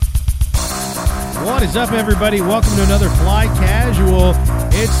What is up, everybody? Welcome to another Fly Casual.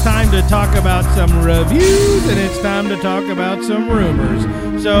 It's time to talk about some reviews, and it's time to talk about some rumors.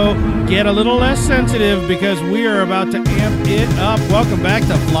 So get a little less sensitive because we are about to amp it up. Welcome back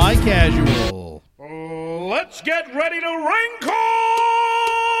to Fly Casual. Let's get ready to wrinkle!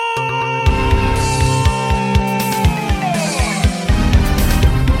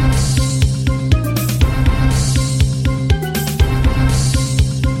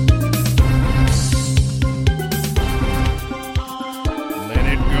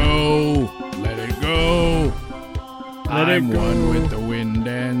 I'm one with the wind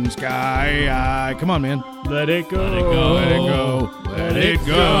and sky. Come on, man. Let it go. Let it go. Let it go. Let it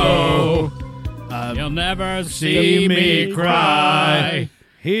go. You'll never see me cry.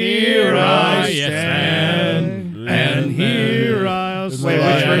 Here I stand, and here I'll Wait,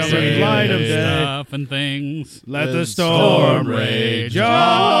 stand. which verse in the light of day. Stuff and things. Let the storm rage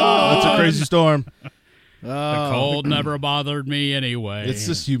on. That's a crazy storm. The cold never bothered me anyway. It's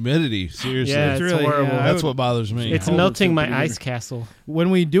just humidity. Seriously, Yeah, It's it's really- horrible. yeah, that's what bothers me. It's Cold melting is my super ice bitter. castle. When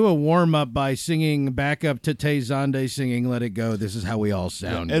we do a warm-up by singing back up to Tay Zonde singing Let It Go, this is how we all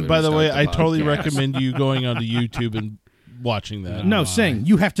sound. And when by we the start way, I totally podcast. recommend you going onto YouTube and watching that. No, sing.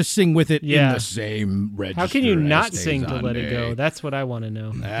 You have to sing with it in Yeah. the same register. How can you as not Tay sing to Let It Zonde. Go? That's what I want to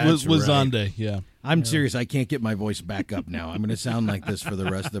know. That's with right. Zonde, yeah. I'm serious. I can't get my voice back up now. I'm going to sound like this for the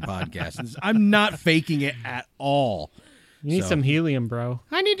rest of the podcast. I'm not faking it at all. You need So- some helium, bro.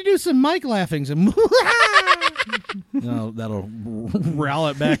 I need to do some mic laughing. Some no, that'll rowl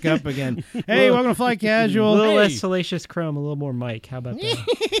it back up again. Hey, welcome to Fly A Casual. little Hey, less Salacious Chrome, a little more Mike. How about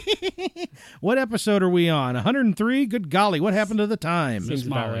that? what episode are we on? 103? Good golly, what happened to the time? Seems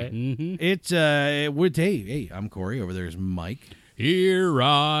about right. Mm-hmm. It's hey, I'm Corey. Over there's Mike. Here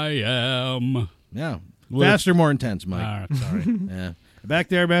I am. Yeah, faster, more intense, Mike. All right, sorry. Yeah, back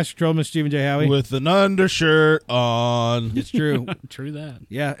there, Master Control, Mr. Stephen J. Howie. With an undershirt on. It's true. True that.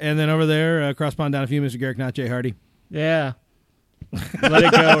 Yeah, and then over there, across pond down a few, Mr. Garrick, not Jay Hardy. Yeah. Let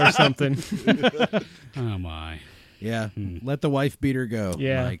it go or something. Oh, my. Yeah, let the wife beater go.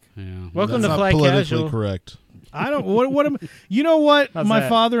 Yeah. Mike. Yeah. Welcome That's to not Fly politically Casual. correct. I don't. What am? You know what? How's My that?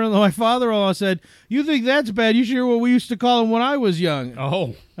 father-in-law said. You think that's bad? You should hear what we used to call him when I was young.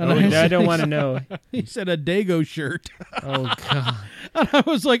 Oh. And I don't want to know. He said a Dago shirt. Oh, God. And I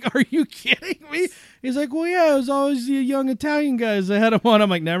was like, "Are you kidding me?" He's like, "Well, yeah, it was always the young Italian guys that had him on." I'm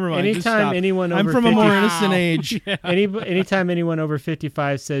like, "Never mind. just Anytime stop. anyone I'm over from a 50 more innocent age." Anytime anyone over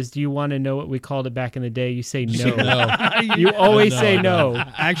 55 says, "Do you want to know what we called it back in the day?" You say no. You always say no.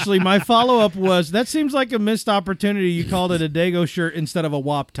 Actually, my follow-up was, "That seems like a missed opportunity. You called it a Dago shirt instead of a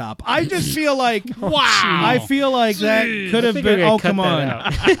WAP top." I just feel like, Wow. I feel like that could have I think been. we're gonna Oh, cut come that on.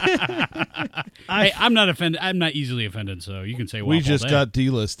 out. Hey, I'm not offended. I'm not easily offended, so you can say We WAP all just day. got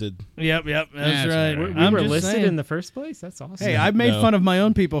delisted. Yep, that's That's right. all right. We I'm were just listed saying. in the first place? That's awesome. Hey, I made No. fun of my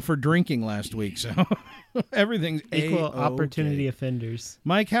own people for drinking last week, so everything's Equal A-okay. opportunity offenders.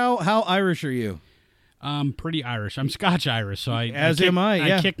 Mike, how Irish are you? I'm pretty Irish. I'm Scotch Irish, so As am I,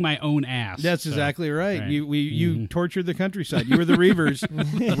 yeah. I kick my own ass. That's so. exactly right. right. You tortured the countryside. You were the Reavers,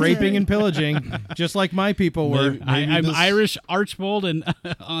 raping and pillaging, just like my people were. I'm this- Irish Archbold, and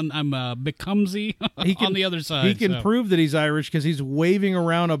I'm Bicumsey on the other side. He can so. prove that he's Irish because he's waving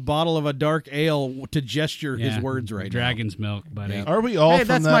around a bottle of a dark ale to gesture his Yeah. words right Dragon's milk, buddy. Yeah. Are we all Hey,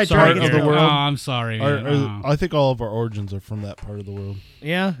 from that's my that part dragon's of the milk. world? Oh, I'm sorry. man. I think all of our origins are from that part of the world. now.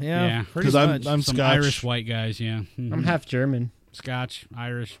 Yeah, Yeah. pretty 'Cause much. I'm Some Scotch. Irish white guys, yeah. Mhm. I'm half German. Scotch,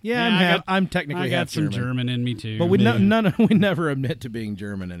 Irish. yeah, I I'm got, technically I got half some German. in me too. But we Yeah. we never admit to being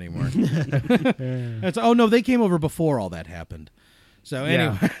German anymore. That's, oh no, they came over before all that happened. So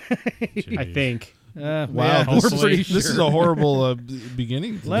Yeah. anyway, I think. Wow, yeah, we're hopefully. pretty sure. This is a horrible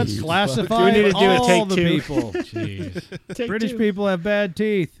beginning. to Let's this. classify Do we need to do a all take the two? people. Jeez. Take British two. people have bad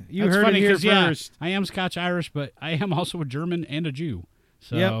teeth. You That's heard funny it here 'cause, yeah, first. I am Scotch Irish, but I am also a German and a Jew.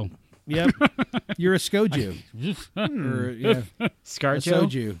 So Yep. Yep. You're a Skoju. or yeah, a Scarjo?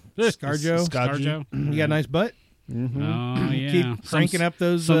 Soju. Scarjo. Scarjo. You got a nice butt? Oh yeah. Keep cranking up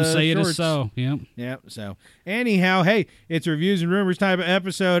those Some say it shorts. is so. Yep. Yeah, so anyhow, hey, it's reviews and rumors type of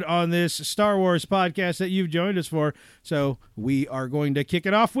episode on this Star Wars podcast that you've joined us for. So we are going to kick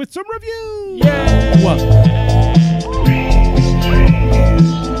it off with some reviews. Yay! Whoa.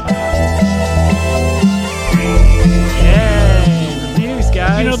 Yay! Reviews,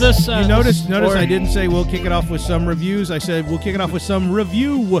 guys. You know this. You notice or- I didn't say we'll kick it off with some reviews. I said we'll kick it off with some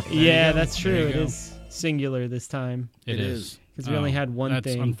review. Yeah, that's true. There you It go. is singular this time It It is. is. because we only had one That's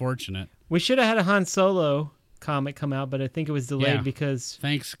thing. unfortunate. We should have had a Han Solo comic come out, but I think it was delayed Yeah. because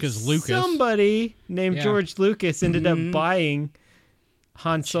Thanks, because Lucas. somebody named Yeah. George Lucas ended up buying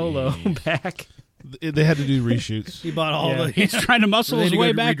Han Solo Jeez. back. They had to do reshoots. He bought all the. He's trying to muscle They his had to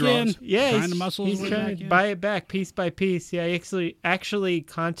way go back redraws. in. Yeah, trying to muscle his he's way trying back to in. buy it back piece by piece. Yeah, he actually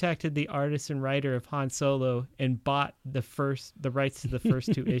contacted the artist and writer of Han Solo and bought the rights to the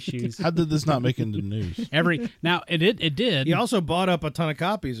first 2 issues. How did this not make it into the news? Now it did. He also bought up a ton of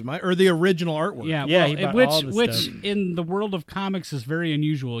copies, or the original artwork. Yeah, Yeah, well, he bought which all the which stuff. in the world of comics is very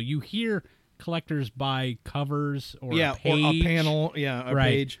unusual. You hear collectors buy covers or Yeah, a page, or a panel. Yeah, a right.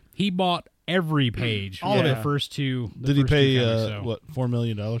 page. He bought every page, All of the it. first 2. Did he pay $4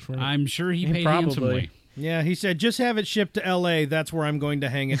 million for it? I'm sure he paid Probably. handsomely. Yeah, he said, just have it shipped to L.A. That's where I'm going to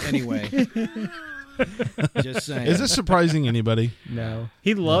hang it anyway. Just saying. Is this surprising anybody? No,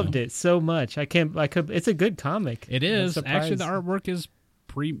 he loved it so much. It's a good comic. It I'm is actually the surprised. artwork is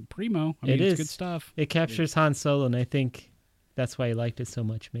primo. I It mean, is. it's good stuff. It captures Han Solo, and I think that's why he liked it so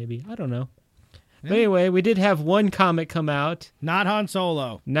much. Maybe I don't know. But anyway, we did have one comic come out. Not Han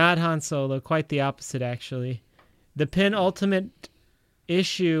Solo. Not Han Solo. Quite the opposite, actually. The penultimate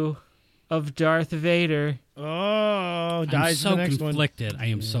issue of Darth Vader. Oh, I'm dies so in the next one. conflicted. I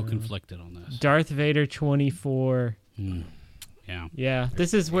am so conflicted on this. Darth Vader 24. Yeah. Yeah,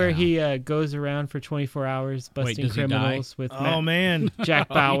 this is where he goes around for 24 hours busting does he criminals with Oh, man. Jack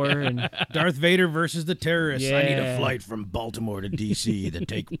Bauer and Darth Vader versus the terrorists. I need Yeah. a flight from Baltimore to D.C. that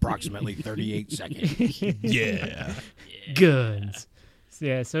take approximately 38 seconds. Yeah. guns.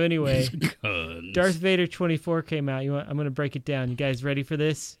 So anyway, Guns. Darth Vader 24 came out. I'm going to break it down. You guys ready for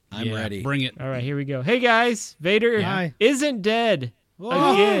this? I'm ready. Bring it. All right, here we go. Hey guys, Vader Hi. isn't dead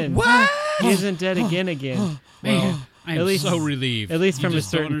again. What? He isn't dead again. Man, I am at least- so relieved. At least You from a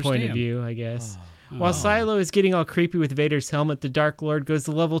just don't certain point of understand. view, I guess. While Silo is getting all creepy with Vader's helmet, the Dark Lord goes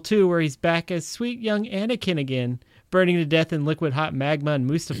to level 2, where he's back as sweet young Anakin again, burning to death in liquid hot magma in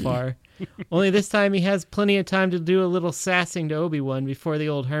Mustafar. Only this time he has plenty of time to do a little sassing to Obi-Wan before the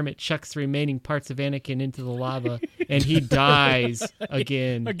old hermit chucks the remaining parts of Anakin into the lava, and he dies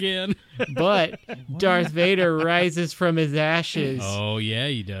again. Again. But Darth Vader rises from his ashes. Oh, yeah,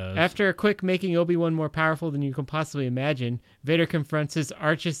 he does. After a quick making Obi-Wan more powerful than you can possibly imagine, Vader confronts his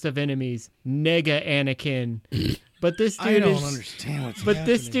archest of enemies, Nega Anakin. But this I dude don't understand what's But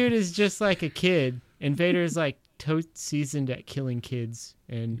happening. this dude is just like a kid, and Vader is like totes seasoned at killing kids.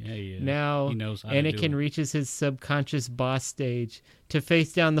 And Yeah, he is. now He knows how to do Anakin it. reaches his subconscious boss stage to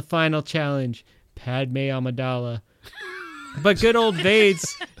face down the final challenge, Padme Amidala. But good old Vades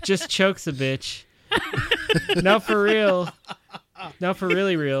just chokes a bitch. No, for real. No, for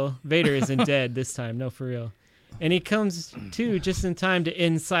really real. Vader isn't dead this time. No, for real. And he comes to just in time to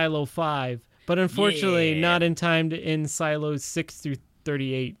end Silo 5. But unfortunately, not in time to end Silos 6 through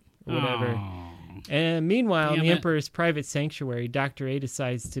 38 or whatever. Aw. And meanwhile, in Damn the it. Emperor's private sanctuary, Dr. A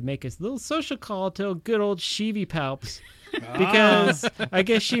decides to make a little social call to good old Sheevy Palps. Because I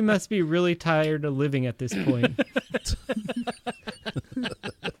guess she must be really tired of living at this point.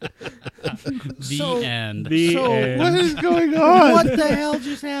 The end. The So, end. What is going on? What the hell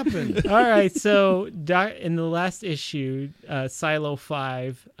just happened? All right, so in the last issue, Silo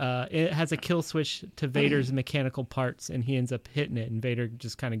 5, it has a kill switch to Vader's mechanical parts, and he ends up hitting it, and Vader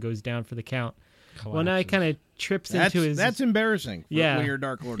just kind of goes down for the count. Well, now he kind of trips into his... That's embarrassing. Yeah. When you're a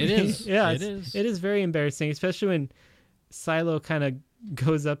Dark Lord. It is. Yeah, it it's- is. It is very embarrassing, especially when Silo kind of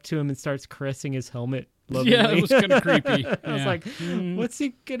goes up to him and starts caressing his helmet. Lovingly. Yeah, it was kind of creepy. I was Yeah. like, what's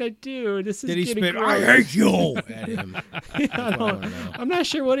he gonna do? This is Did he getting spit, gross. I hate you, at him? I'm not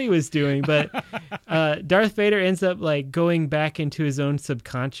sure what he was doing, but Darth Vader ends up like going back into his own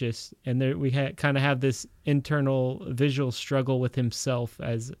subconscious, and there we kind of have this internal visual struggle with himself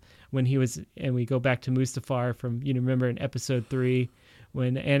as when he was, and we go back to Mustafar from remember in Episode 3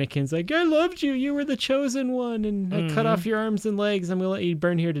 when Anakin's like, I loved you, you were the chosen one, and I cut off your arms and legs, I'm gonna let you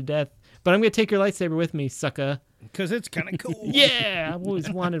burn here to death, but I'm gonna take your lightsaber with me, sucker. Because it's kind of cool. Yeah, I've always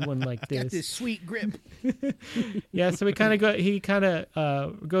wanted one like Got this sweet grip. Yeah, so he kind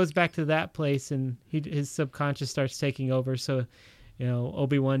of goes back to that place, and his subconscious starts taking over. So,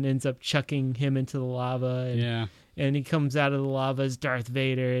 Obi-Wan ends up chucking him into the lava, and, Yeah. and he comes out of the lava as Darth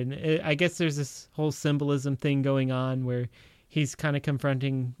Vader. And I guess there's this whole symbolism thing going on where he's kind of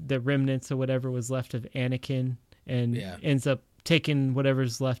confronting the remnants of whatever was left of Anakin, and ends up taking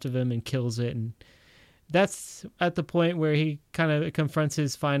whatever's left of him and kills it. And that's at the point where he kind of confronts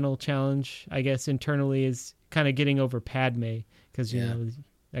his final challenge, I guess, internally, is kind of getting over Padme, because,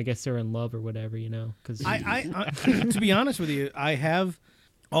 I guess they're in love or whatever, because I to be honest with you, I have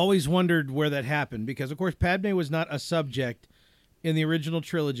always wondered where that happened, because, of course, Padme was not a subject in the original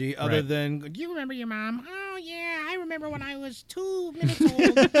trilogy other Right. than, do you remember your mom? Oh, yeah, I remember remember when I was 2 minutes old.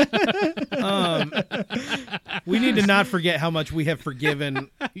 We need to not forget how much we have forgiven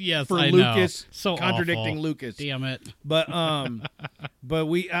Yes, for I Lucas know. So contradicting awful. Lucas. Damn it. But I've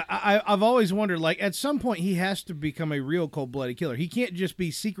always wondered, like, at some point he has to become a real cold-blooded killer. He can't just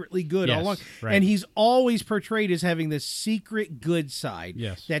be secretly good all Yes, along. right. And he's always portrayed as having this secret good side.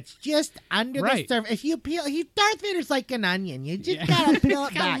 Yes. That's just under Right. the surface. If you peel, Darth Vader's like an onion. You just gotta peel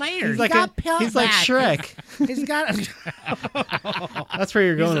it back. layers. He's like Shrek. He's got. That's where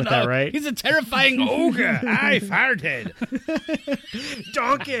you're going with that, right? He's a terrifying ogre. I farted.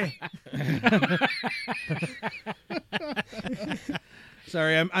 donkey.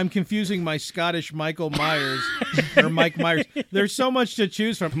 Sorry, I'm confusing my Scottish Michael Myers or Mike Myers. There's so much to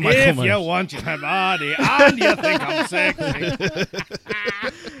choose from. If you want your body and you think I'm sexy.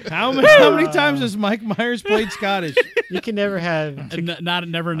 How many times has Mike Myers played Scottish? You can never have.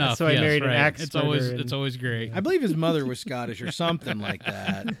 Never enough. So I yes, married an right. axe It's always murderer it's always great. I believe his mother was Scottish or something like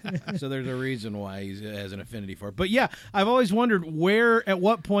that. So there's a reason why he has an affinity for it. But yeah, I've always wondered at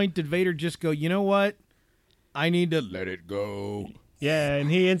what point did Vader just go, you know what? I need to let it go. Yeah, and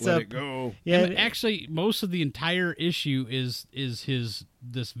he ends Let up. it go. Yeah, And actually, most of the entire issue is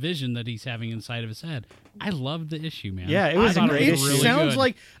this vision that he's having inside of his head. I love the issue, man. Yeah, it was I a thought great It issue. really sounds good.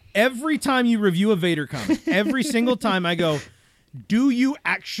 like every time you review a Vader comic, every single time I go, do you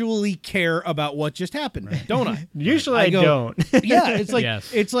actually care about what just happened? Don't I? usually I I go- don't. Yeah, it's like Yes.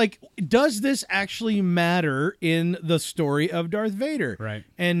 it's like, does this actually matter in the story of Darth Vader? Right.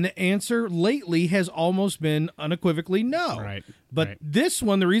 And the answer lately has almost been unequivocally no. Right. But Right. this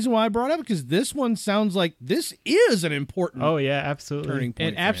one, the reason why I brought it up, because this one sounds like this is an important Oh yeah, absolutely. turning point.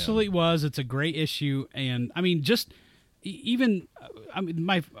 It for him. absolutely was. It's a great issue, and I mean, just even I mean,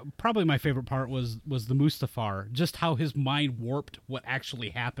 probably my favorite part was the Mustafar, just how his mind warped what actually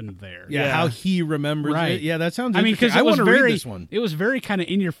happened there. Yeah, Yeah. how he remembers Right. it. Yeah, that sounds. I mean, interesting. because I it was want to read very, this one. it was very kind of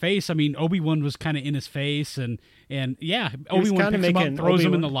in your face. I mean, Obi-Wan was kind of in his face, and yeah, was Obi-Wan kinda picks him making up, throws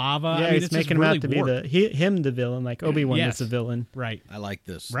him in Obi-Wan- the lava. Yeah, I mean, he's it's making just him really out to be warped. him the villain, like Obi-Wan Yes. was the villain. Right. I like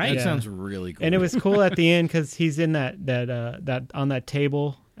this. Right. That Yeah. sounds really cool. And it was cool at the end because he's in that on that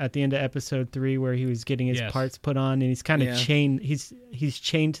table at the end of episode 3 where he was getting his Yes. parts put on, and he's kind of Yeah. chained. He's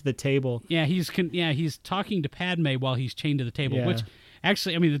chained to the table. Yeah, he's talking to Padme while he's chained to the table, Yeah. which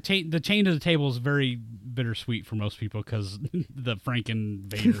actually, I mean, the chain to the table is very bittersweet for most people because the Franken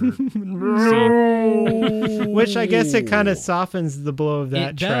Vader scene. Which I guess it kind of softens the blow of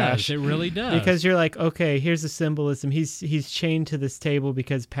that It trash. does. It really does. Because you're like, okay, here's the symbolism. He's chained to this table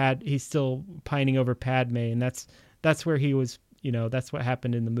because he's still pining over Padme, and that's where he was. You know, that's what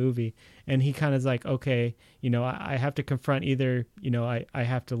happened in the movie. And he kind of is like, okay, you know, I have to confront either, you know, I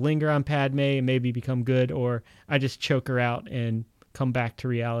have to linger on Padme and maybe become good, or I just choke her out and come back to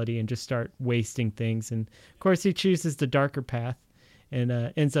reality and just start wasting things. And of course, he chooses the darker path and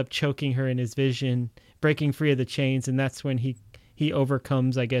ends up choking her in his vision, breaking free of the chains. And that's when he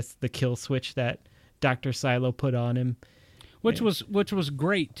overcomes, I guess, the kill switch that Dr. Silo put on him. which was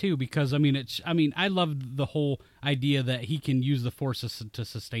great too, because I mean I love the whole idea that he can use the Force to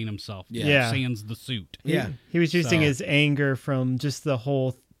sustain himself. Yeah. Sans the suit. Yeah. He was using So- his anger from just the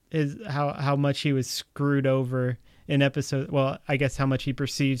whole how much he was screwed over in episode. Well, I guess how much he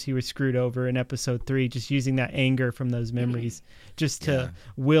perceives he was screwed over in episode 3. Just using that anger from those memories, just to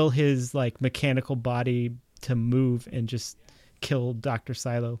will his like mechanical body to move and just kill Dr.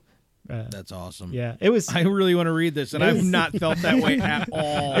 Silo. That's awesome. Yeah, it was. I really want to read this, and I've not felt that way at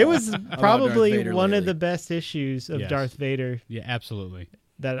all. It was about probably Darth Vader one of lately. the best issues of Yes. Darth Vader Yeah, absolutely.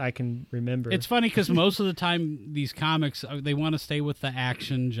 that I can remember. It's funny because most of the time these comics they want to stay with the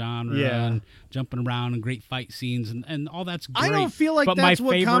action genre Yeah. and jumping around and great fight scenes and all that's great. I don't feel like but that's my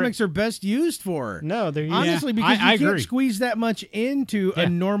what favorite, comics are best used for. no, they're Honestly, because I you can't agree. squeeze that much into Yeah. a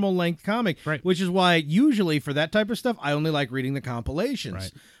normal length comic, Right. which is why usually for that type of stuff, I only like reading the compilations.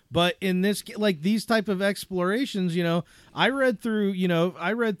 Right. But in this, like these type of explorations, you know, I read through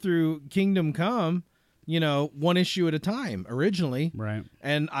Kingdom Come, you know, one issue at a time originally, Right.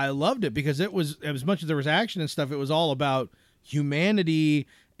 and I loved it because it was, as much as there was action and stuff, it was all about humanity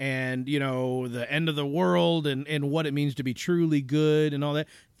and, you know, the end of the world and what it means to be truly good and all that.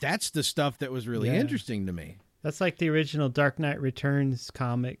 That's the stuff that was really Yeah. interesting to me. That's like the original Dark Knight Returns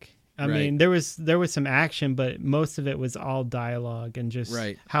comic. I Right. mean, there was some action, but most of it was all dialogue and just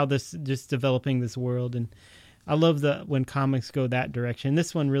Right. how just developing this world. And I love when comics go that direction.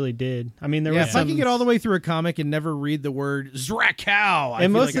 This one really did. I mean, there Yeah, was if I some, can get all the way through a comic and never read the word Zrakau,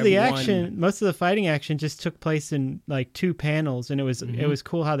 and most of the action, most of the fighting action just took place in like 2 panels, and it was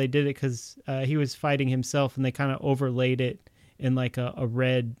cool how they did it because he was fighting himself, and they kind of overlaid it in like a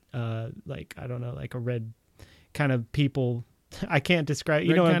red, like I don't know, like a red kind of people. I can't describe.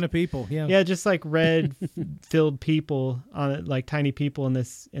 You Red know, kind of people. Yeah. yeah, just like red filled people on it, like tiny people in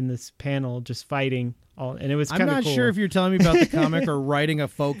this panel just fighting. And it was kind I'm of not cool. sure if you're telling me about the comic or writing a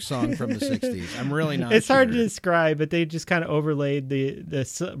folk song from the 60s. I'm really not It's sure. hard to describe, but they just kind of overlaid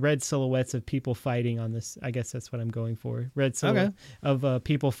the red silhouettes of people fighting on this. I guess that's what I'm going for. Red silhouette of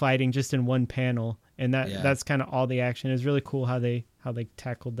people fighting just in one panel, and that's kind of all the action. It was really cool how they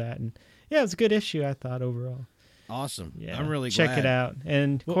tackled that, and yeah, it was a good issue, I thought, overall. Awesome. Yeah, I'm really check glad. it out.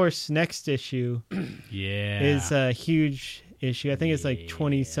 And of course, next issue is a huge issue. I think it's like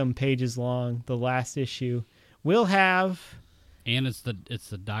 20 some pages long. The last issue will have. And it's the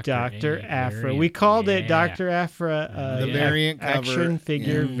Dr. Aphra. We called it Dr. Aphra. The variant cover. Action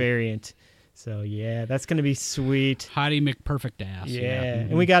figure variant. So yeah, that's gonna be sweet. Hottie McPerfect ass. Yeah,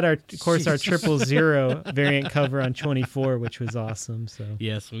 and we got our 000 variant cover on 24, which was awesome. So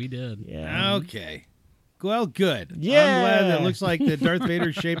Yes, we did. yeah, Okay. Well, good. Yeah. I'm glad that it looks like that Darth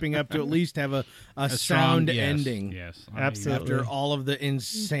Vader's shaping up to at least have a strong sound yes, ending. Yes, Absolutely. After all of the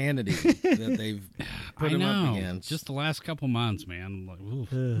insanity that they've put I him up know. against. Just the last couple months, man. Like,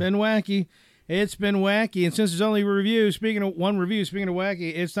 oof. Been wacky. It's been wacky. And since there's only one review, speaking of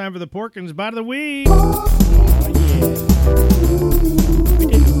wacky, it's time for the Porkins Bite of the Week. we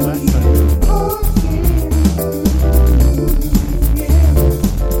did this last time.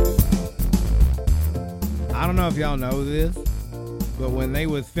 I don't know if y'all know this, but when they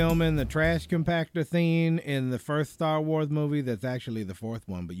was filming the trash compactor theme in the first Star Wars movie, that's actually the fourth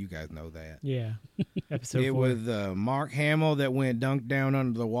one, but you guys know that. Yeah, episode It 4. was Mark Hamill that went dunked down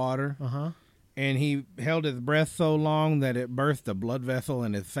under the water, and he held his breath so long that it burst a blood vessel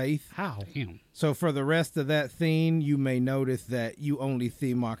in his face. How? Damn. So for the rest of that scene, you may notice that you only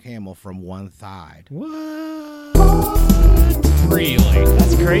see Mark Hamill from one side. What? Really?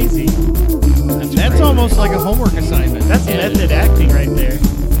 That's crazy. That's almost like a homework assignment. That's method acting right there.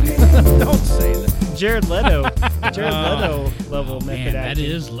 Don't say that. Jared Leto level method Man, that acting.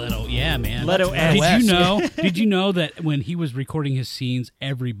 is Leto. Yeah, man. Leto-esque. Did you know that when he was recording his scenes,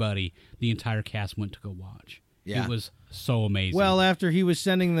 everybody, the entire cast went to go watch? Yeah. It was so amazing. Well, after he was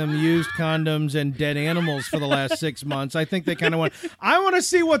sending them used condoms and dead animals for the last 6 months, I think they kind of went, I want to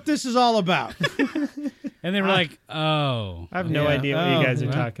see what this is all about. and they were like, oh. I have no idea what you guys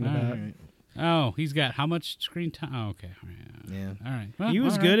are talking all about. right. Oh, he's got how much screen time? Oh, okay. Yeah. All right. Well, He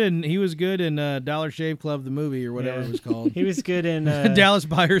was all right. good in Dollar Shave Club, the movie, or whatever Yeah. it was called. He was good in Dallas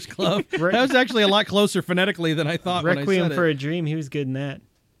Buyers Club. That was actually a lot closer phonetically than I thought when I Requiem said for it. a Dream. He was good in that.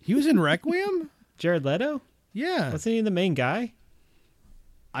 He was in Requiem? Jared Leto? Yeah. Wasn't he the main guy?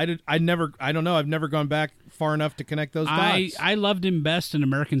 I don't know. I've never gone back far enough to connect those dots. I loved him best in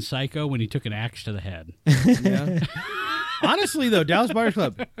American Psycho when he took an axe to the head. Yeah. Honestly, though, Dallas Buyers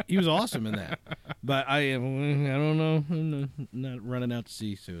Club, he was awesome in that. But I don't know. I'm not running out to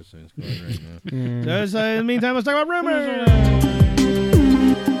see Suicide Squad right now. So, in the meantime, let's talk about rumors.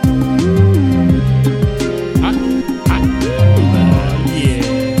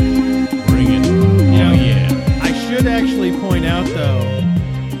 Bring it. Oh, yeah. I should actually point out, though,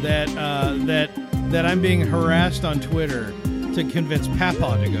 that I'm being harassed on Twitter to convince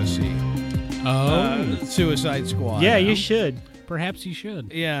Papa to go see Suicide Squad. Yeah, you should. Perhaps you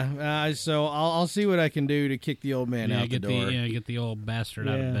should. Yeah, so I'll see what I can do to kick the old man out the door. Get the old bastard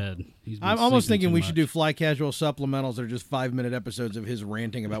out Yeah. of bed. He's been I'm almost sleeping thinking too we should do much. Fly Casual supplementals or just 5-minute episodes of his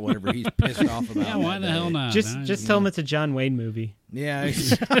ranting about whatever he's pissed off about. Yeah, why that the day. hell not? Just tell him it's a John Wayne movie. Yeah.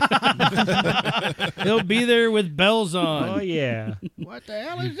 He'll be there with bells on. Oh, yeah. What the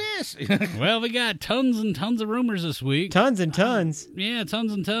hell is this? Well, we got tons and tons of rumors this week. Tons and tons. Yeah,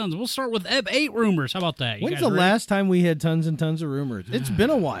 tons and tons. We'll start with 8 rumors. How about that? You When's guys the ready? last time we had tons and tons of rumors? It's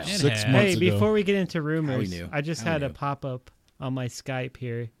been a while. It 6 has. months Hey, ago. before we get into rumors, knew. I just How had we a knew. pop-up on my Skype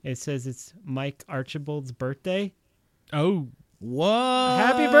here. It says it's Mike Archibald's birthday. Oh. What?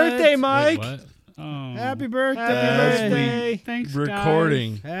 Happy birthday, Wait, Mike! what? Oh. Happy birthday. Happy birthday! Thanks,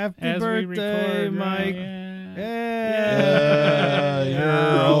 Recording. Happy Guys. As we birthday, record, Mike. yeah. Hey.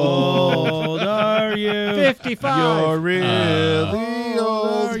 How old are you? 55. You're really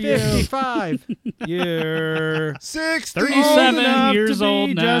old. are you? 55. You're 60. 37 old enough years to be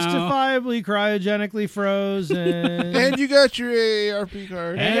old now. justifiably cryogenically frozen. And you got your AARP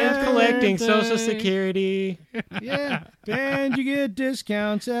card. And collecting Social Security. Yeah, and you get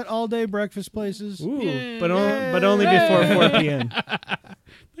discounts at all-day breakfast places. Ooh, but only before 4 p.m.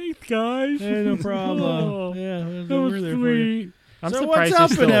 Thanks, guys. Hey, no problem. Oh, Yeah, that we're was there for you. sweet. I'm So surprised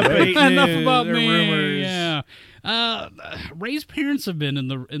what's you're up in still awake. F8 Enough news about or me. rumors? Yeah. Ray's parents have been in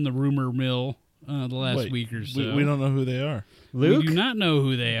the rumor mill the last Wait, week or so. we don't know who they are. Luke? We do not know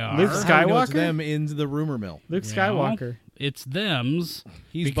who they are. Luke How do we know it's Skywalker? them in the rumor mill. Luke Well, Skywalker. It's thems.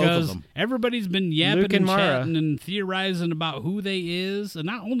 He's both of because them. everybody's been yapping Luke and and Mara. chatting and theorizing about who they is, and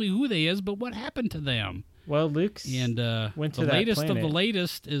not only who they is, but what happened to them. Well, Luke's And went to the that latest of the planet.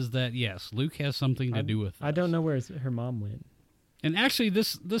 latest is that yes, Luke has something to do with this. I don't know where her mom went. And actually,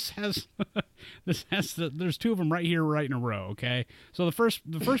 this has there's two of them right here, right in a row. Okay, so the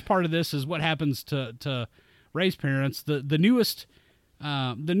first part of this is what happens to Rey's parents. The newest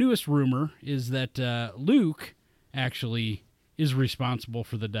rumor is that Luke actually is responsible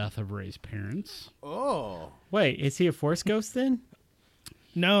for the death of Rey's parents. Oh. Wait, is he a Force ghost then?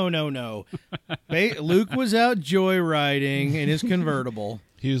 No. Luke was out joyriding in his convertible.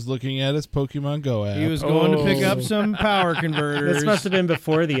 He was looking at his Pokemon Go app. He was going to pick up some power converters. This must have been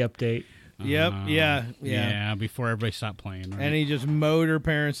before the update. Yep, yeah. Yeah, before everybody stopped playing. Right? And he just mowed her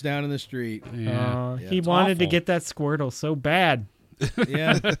parents down in the street. yeah. He it's wanted to awful. get that Squirtle so bad.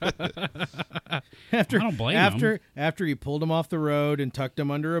 Yeah. After I don't blame him. After he pulled him off the road and tucked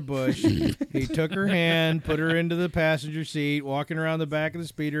him under a bush, he took her hand, put her into the passenger seat, walking around the back of the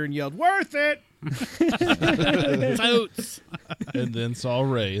speeder, and yelled, "Worth it!" Totes. and then saw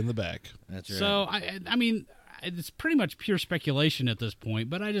Ray in the back. That's right. So I mean, it's pretty much pure speculation at this point,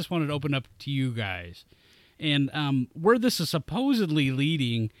 but I just wanted to open up to you guys. And where this is supposedly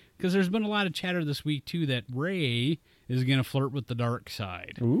leading, because there's been a lot of chatter this week, too, that Rey is going to flirt with the dark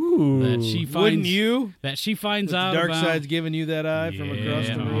side. Ooh. That she finds, Wouldn't you? That she finds The out dark about. side's giving you that eye from across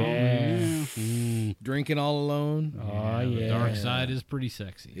the room. Yeah. Drinking all alone. Oh, The yeah. dark side is pretty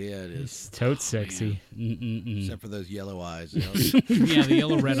sexy. yeah, it is. It's totes sexy. Except for those yellow eyes. Yeah, the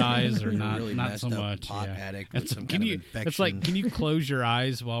yellow red eyes are not really not messed so up much. pot Yeah. addict with It's- some can kind you, of infection. It's like, can you close your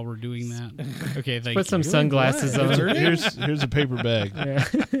eyes while we're doing that? Okay, thank Put you. some sunglasses on. Here's a paper bag.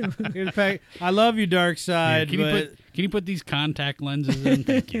 I love you, dark Yeah, side, but can you put these contact lenses in?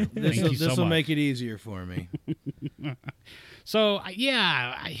 Thank you. Thank you so this will much. make it easier for me. So I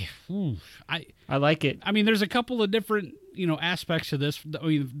like it. I mean, there's a couple of different, aspects to this. I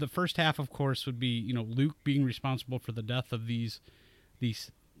mean, the first half, of course, would be, Luke being responsible for the death of this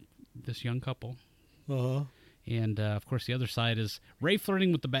young couple, and of course, the other side is Rey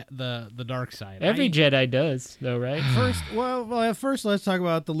flirting with the dark side. Every Jedi does, though, right? First, let's talk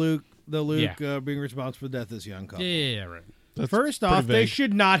about the Luke Yeah. being responsible for the death of this young couple. Yeah, right. That's First pretty off, they vague.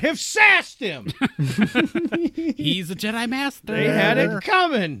 should not have sassed him. He's a Jedi Master. They had it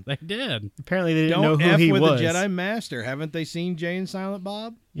coming. They did. Apparently, they didn't know Don't who F he with was. the Jedi Master. Haven't they seen Jay and Silent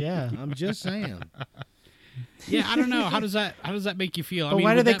Bob? Yeah. I'm just saying. Yeah, I don't know. How does that make you feel? I But mean,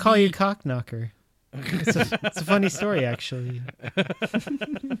 why do would they that call be- you cock knocker? It's a funny story, actually.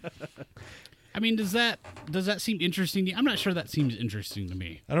 I mean, does that seem interesting to you? I'm not sure that seems interesting to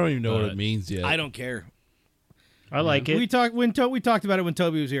me. I don't even know what But it means yet. I don't care. I like it. We talked about it when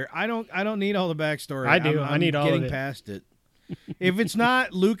Toby was here. I don't need all the backstory. I do. I'm I need all getting of it. past it. If it's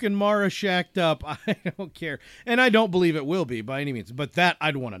not Luke and Mara shacked up, I don't care, and I don't believe it will be by any means. But that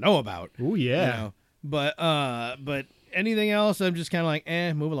I'd want to know about. Oh, yeah. But anything else, I'm just kind of like,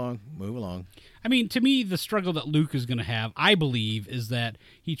 move along. I mean, to me, the struggle that Luke is going to have, I believe, is that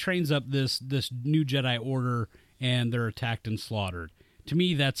he trains up this new Jedi Order and they're attacked and slaughtered. To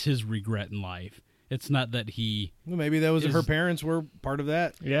me, that's his regret in life. It's not that he. Well, maybe that was Is- her parents were part of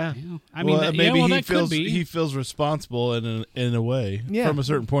that. Yeah. I mean, maybe that could be. he feels responsible in a way Yeah. from a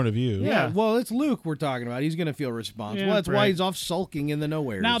certain point of view. Yeah. Well, it's Luke we're talking about. He's going to feel responsible. Yeah, That's why right. he's off sulking in the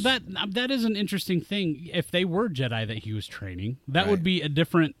nowheres. Now that is an interesting thing. If they were Jedi that he was training, that Right. would be a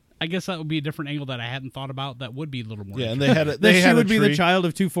different. I guess that would be a different angle that I hadn't thought about. That would be a little more. Yeah, and interesting. they had a, that they she had would a be the tree. child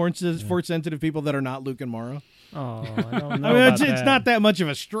of two force-sensitive people that are not Luke and Mara. Oh, I don't know I mean, about it's not that much of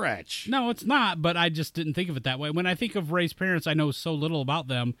a stretch. No, it's not, but I just didn't think of it that way. When I think of Rey's parents, I know so little about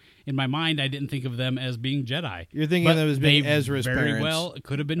them. In my mind, I didn't think of them as being Jedi. You're thinking But of them as being they Ezra's very parents. well, it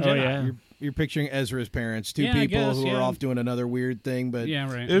could have been Oh, Jedi. yeah. You're picturing Ezra's parents, two Yeah, I people guess, who are yeah. off doing another weird thing, but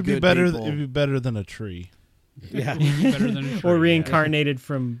Yeah, right. It would be Good better. people. It'd be better than a tree. yeah. Better than a tree, Or yeah. reincarnated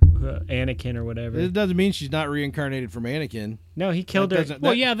from Anakin or whatever. It doesn't mean she's not reincarnated from Anakin. No, he killed That her. doesn't-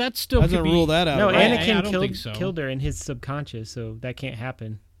 Well, that yeah, that still doesn't could be, rule that out. No, at all. Anakin I don't think so. killed her in his subconscious, so that can't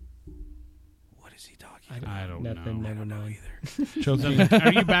happen. What is he talking I don't Nothing, know. never mind. Choking.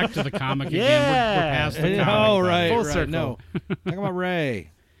 Are you back to the comic again? Yeah. We're past the about? comic. Oh, buddy. right, Full right. circle. No, talking about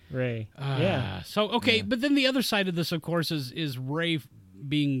Ray. Ray. Yeah. So okay, but then the other side of this, of course, is Rey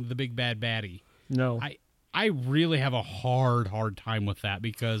being the big bad baddie. No. I really have a hard time with that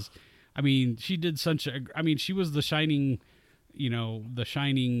because, I mean, she did she was the shining the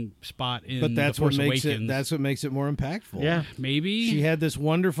shining spot in But that's The Force what makes Awakens. it. That's what makes it more impactful. Yeah. Maybe She had this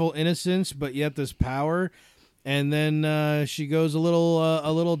wonderful innocence, but yet this power, and then she goes a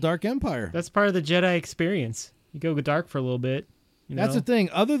little Dark Empire. That's part of the Jedi experience. You go dark for a little bit. That's the thing.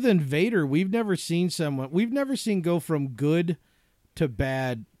 Other than Vader, we've never seen go from good to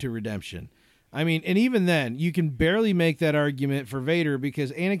bad to redemption. I mean, and even then, you can barely make that argument for Vader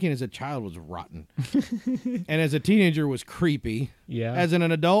because Anakin as a child was rotten. And as a teenager was creepy. Yeah. As an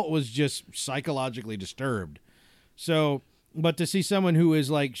adult was just psychologically disturbed. So, but to see someone who is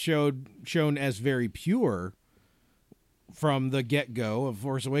like shown as very pure from the get-go of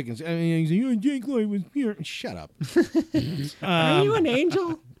Force Awakens. I mean, he's like, Jake Lloyd was pure. Shut up. Are you an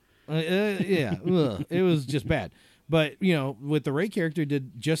angel? Yeah. Ugh. It was just bad. But, with the Rey character,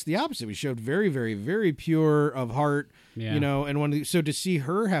 did just the opposite. We showed very, very, very pure of heart, Yeah. and so to see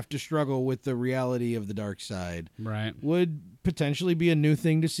her have to struggle with the reality of the dark side right. would potentially be a new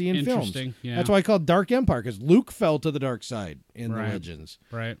thing to see in films. Interesting, yeah. That's why I call it Dark Empire, because Luke fell to the dark side in Right. the Legends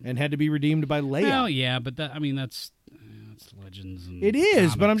Right. and had to be redeemed by Leia. Well, yeah, but that's Legends. And It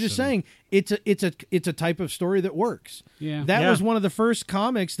is, but I'm comics just and- saying it's a type of story that works. Yeah. That Yeah. was one of the first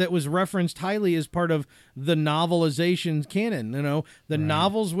comics that was referenced highly as part of the novelization canon. The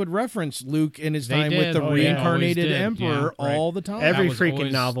novels would reference Luke in his They time with did. the Oh, yeah. reincarnated Always did. emperor Yeah, right. all the time. Every was freaking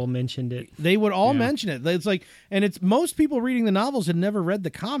always- novel mentioned it. They would all Yeah. mention it. It's like, and it's most people reading the novels had never read the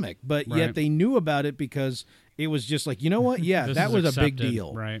comic, but Right. yet they knew about it because it was just like, you know what? Yeah, This that is was a big accepted,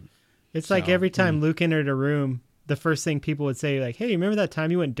 deal. Right. It's like every time Luke entered a room, the first thing people would say, like, "Hey, remember that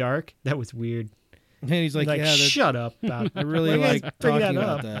time you went dark? That was weird." And he's like, Like, yeah, that's, shut up. I really Why you guys like bring talking that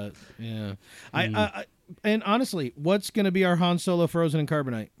about up? that. Yeah. And honestly, what's going to be our Han Solo frozen in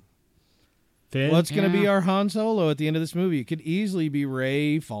carbonite? Finn, What's going to be Yeah. our Han Solo at the end of this movie? It could easily be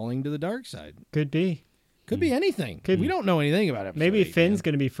Rey falling to the dark side. could be. Could be anything. Could we be. don't know anything about it. Maybe Finn's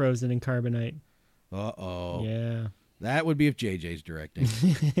going to be frozen in carbonite. Uh-oh. Yeah. That would be if JJ's directing.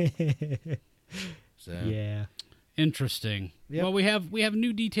 So. Yeah. Interesting. Yep. Well, we have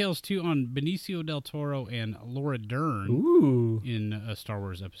new details too on Benicio del Toro and Laura Dern Ooh. in Star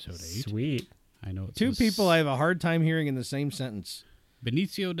Wars Episode 8. Sweet. I know it's Two people I have a hard time hearing in the same sentence.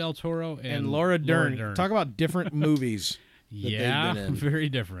 Benicio del Toro And Laura Dern. Talk about different movies. Yeah, they've been in. very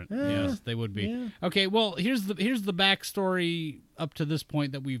different. Yes, they would be. yeah. Okay, well, here's the backstory up to this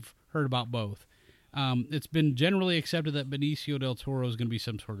point that we've heard about both. It's been generally accepted that Benicio del Toro is going to be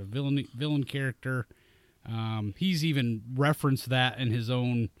some sort of villain character. He's even referenced that in his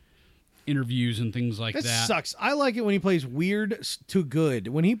own interviews and things like That that. sucks. I like it when he plays weird to good.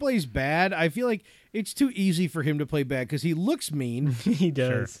 When he plays bad, I feel like it's too easy for him to play bad because he looks mean. He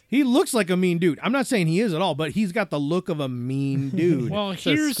does. He looks like a mean dude. I'm not saying he is at all, but he's got the look of a mean dude. Well, So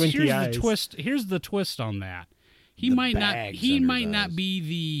here's squinty the eyes. twist. Here's the twist on that. He The might not. bags He under might his not eyes.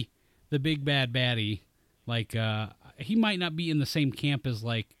 be the big bad baddie. Like he might not be in the same camp as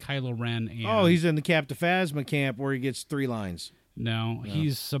like Kylo Ren. And, Oh, he's in the Captain Phasma camp where he gets 3 lines. no.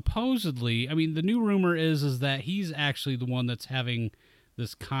 He's supposedly. I mean, the new rumor is that he's actually the one that's having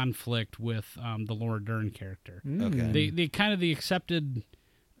this conflict with the Laura Dern character. Okay. They kind of the accepted,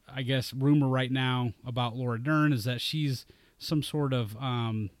 I guess, rumor right now about Laura Dern is that she's some sort of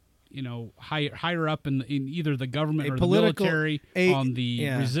higher up in either the government A or political- the military a- on the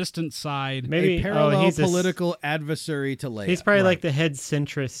yeah. resistance side. Maybe a parallel he's political adversary to Leia. He's probably Right. like the head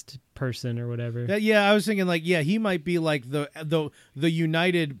centrist person or whatever. Yeah, I was thinking like, yeah, he might be like the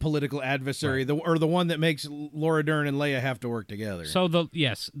united political adversary, or the one that makes Laura Dern and Leia have to work together. So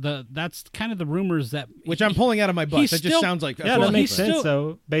that's kind of the rumors that which I'm pulling out of my butt. he's That just still- sounds like yeah, well, that makes he's sense. still-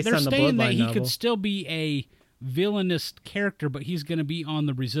 So based they're on the saying that Bloodline he novel, could still be a villainous character, but he's going to be on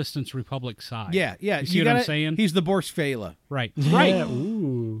the Resistance Republic side. yeah. You see what I'm saying? He's the Borsk Fela. Right. Yeah, Right.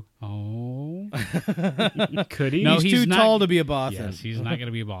 ooh, Oh. could he? No, he's he's too not- tall to be a Bothan. Yes, he's not going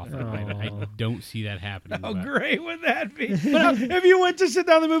to be a Bothan. I don't see that happening. How but- great would that be? If you went to sit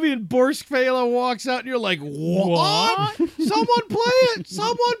down the movie and Borsk Fela walks out and you're like, what? Someone play it!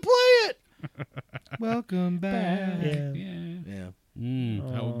 Someone play it! Welcome back. Yeah. Yeah. Yeah.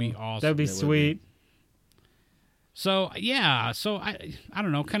 That would be awesome. That'd be That would sweet. So yeah, so I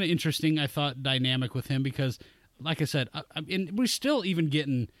don't know, kind of interesting. I thought dynamic with him because, like I said, and we're still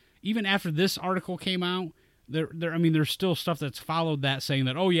even after this article came out. There's still stuff that's followed that saying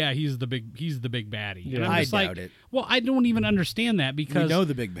that he's the big baddie. And I'm I just doubt like, it. well, I don't even understand that because We know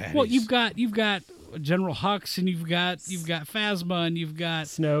the big baddies. well, you've got General Hux and you've got Phasma and you've got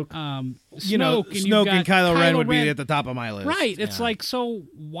Snoke. Snoke, and you've Snoke got and Kylo Ren would Ren. be at the top of my list. Right. It's Yeah. like, so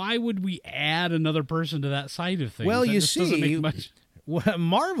why would we add another person to that side of things? Well, That you just doesn't see, make much.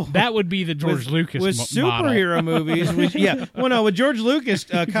 Marvel. That would be the George Lucas with model. superhero movies. Which, yeah, well, no, with George Lucas,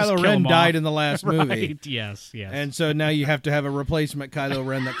 Kylo kill Ren him died off. in the last movie, Right, yes. and so now you have to have a replacement Kylo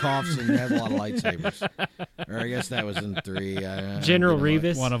Ren that coughs and has a lot of lightsabers. Or I guess that was in 3. General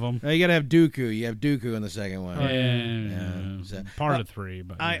Revis. One of them. You got to have Dooku. You have Dooku in the second one. So- Part of 3.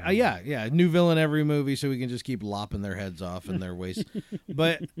 But yeah, new villain every movie, so we can just keep lopping their heads off and their waist.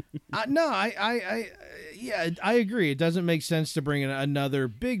 But I agree. It doesn't make sense to bring in another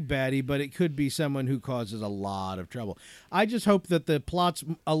big baddie, but it could be someone who causes a lot of trouble. I just hope that the plot's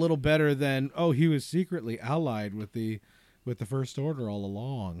a little better than he was secretly allied with the First Order all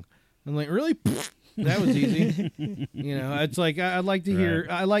along. I'm like, really? That was easy. It's like I'd like to hear.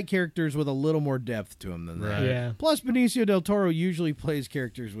 I like characters with a little more depth to them than that. Right. Yeah. Plus, Benicio del Toro usually plays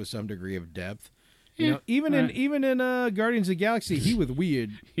characters with some degree of depth. Even in Guardians of the Galaxy, he was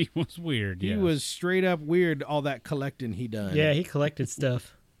weird. he was weird. He was straight up weird. All that collecting he done. Yeah, he collected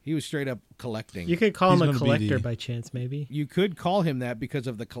stuff. He was straight up collecting. You could call He's him a gonna be collector the- by chance, maybe. You could call him that because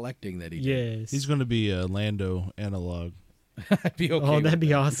of the collecting that he did. Yes. He's going to be a Lando analog. I'd be okay. Oh, with that'd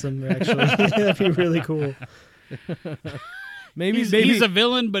be awesome, actually. That'd be really cool. maybe He's a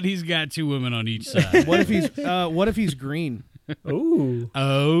villain, but he's got 2 women on each side. what if he's green? Ooh.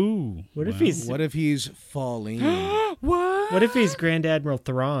 Oh. What if he's What if he's falling? What if he's Grand Admiral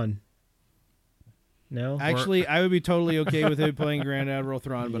Thrawn? No? Actually, I would be totally okay with him playing Grand Admiral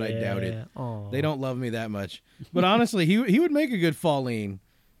Thrawn, but I doubt it. Aw. They don't love me that much. But honestly, he would make a good Falleen.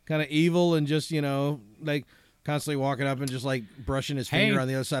 Kind of evil and just, like constantly walking up and just like brushing his finger on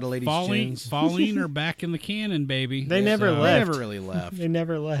the other side of ladies' chins. Falling are back in the canon, baby. They never They left. never really left. They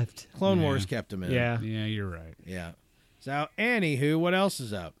never left. Clone Wars kept him in. Yeah. Yeah, you're right. Yeah. So, anywho, what else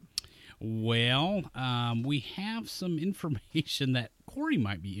is up? Well, we have some information that Corey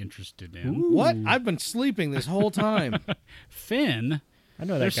might be interested in. What? I've been sleeping this whole time. Finn. I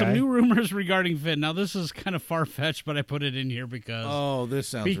know that There's guy. some new rumors regarding Finn. Now, this is kind of far-fetched, but I put it in here because This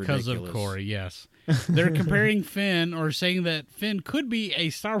sounds because ridiculous. of Corey, yes. They're comparing Finn or saying that Finn could be a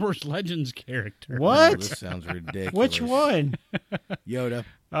Star Wars Legends character. Oh, What? this sounds ridiculous. Which one? Yoda.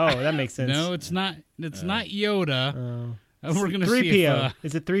 Oh, that makes sense. No, it's not. It's not Yoda. Oh. We're going to see 3PO. if,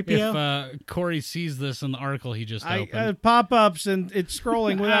 Is it 3PO? if Corey sees this in the article he just I opened. pop-ups and it's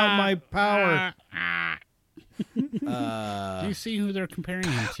scrolling without my power. Do you see who they're comparing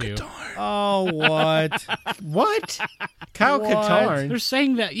him to? Oh, what? What? Kyle What? Katarn. They're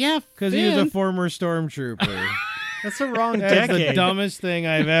saying that, Because he was a Finn- former stormtrooper. That's the wrong That's the decade. dumbest thing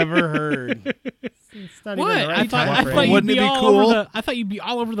I've ever heard. It's not What? even the I right thought, time I frame. thought you'd Wouldn't be it be all cool? over the. I thought you'd be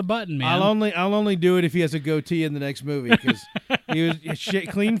all over the button, man. I'll only do it if he has a goatee in the next movie because he was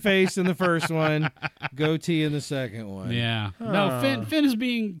clean face in the first one, goatee in the second one. Yeah. No, Finn is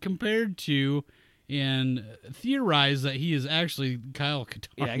being compared to and theorized that he is actually Kyle Katarn.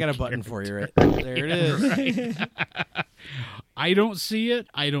 Yeah, I got a button for you. Right there. It is. I don't see it.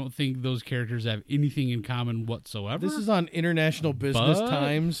 I don't think those characters have anything in common whatsoever. This is on International Business But-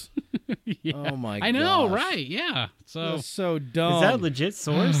 Times. Yeah. Oh my god! I know, right? Yeah. So That's so dumb. Is that a legit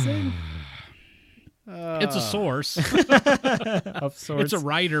source thing? it's a source. Of sorts. It's a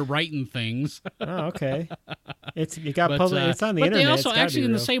writer writing things. Oh, okay. It got But, public. It's on the but internet. they It's also gotta actually be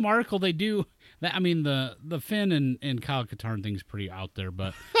in the real. same article they do that. I mean the Finn and Kyle Katarn thing's pretty out there,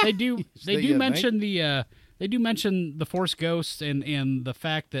 but they do you mention they do mention the Force Ghosts and the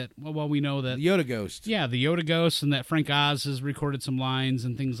fact that well we know that the Yoda Ghost? yeah the Yoda Ghosts and that Frank Oz has recorded some lines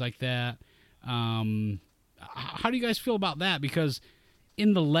and things like that. How do you guys feel about that? Because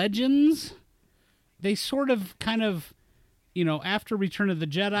in the Legends, they sort of kind of after Return of the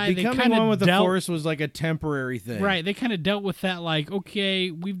Jedi, they Becoming kind one of with the dealt Force was like a temporary thing, right. They kind of dealt with that like okay,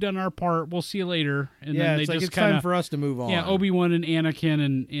 we've done our part, we'll see you later, and Yeah, then they it's like just it's kind time of for us to move on. yeah Obi-Wan and Anakin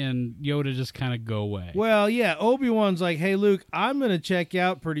and Yoda just kind of go away. Well, yeah, Obi-Wan's like, hey, Luke, I'm going to check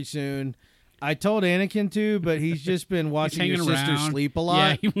out pretty soon. I told Anakin to, but he's just been He's watching your hanging sister around. sleep a Yeah,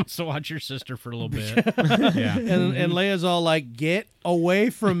 lot. he wants to watch your sister for a little bit. yeah. And Leia's all like, get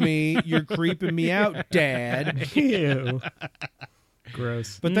away from me. You're creeping me out, Dad. Ew.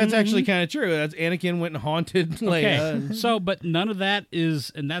 Gross. But that's actually kind of true. That's Anakin went and haunted Leia. Okay. So, but none of that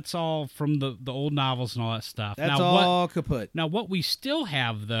is, and that's all from the old novels and all that stuff. That's now, all kaput. Now, what we still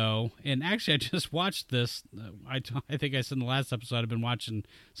have, though, and actually I just watched this. I think I said in the last episode I've been watching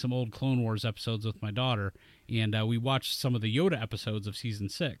some old Clone Wars episodes with my daughter, and we watched some of the Yoda episodes of Season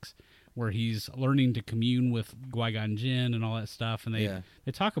 6, where he's learning to commune with Qui-Gon Jinn and all that stuff, and they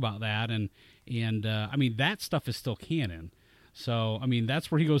talk about that, and I mean, that stuff is still canon. So, I mean, that's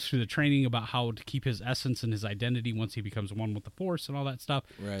where he goes through the training about how to keep his essence and his identity once he becomes one with the Force and all that stuff.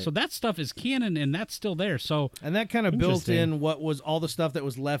 Right. So that stuff is canon, and that's still there. So, And that kind of built Interesting. in what was all the stuff that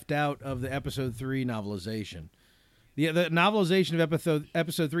was left out of the Episode 3 novelization. The novelization of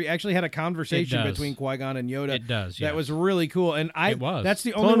episode 3 actually had a conversation It does. between Qui-Gon and Yoda. It does, That yes. was really cool. And It was. that's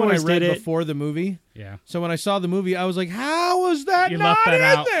the Clone only one I Wars read did it. before the movie. yeah. So when I saw the movie, I was like, how was that You not left that in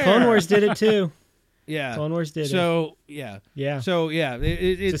out. there? Clone Wars did it too. Yeah. Clone Wars did it. So, yeah. Yeah. So, yeah.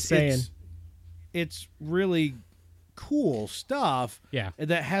 It's, Just saying. It's really cool stuff Yeah.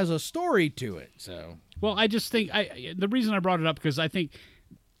 that has a story to it. So, Well, I just think the reason I brought it up because I think,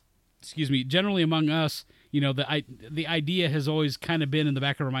 generally among us, the idea has always kind of been in the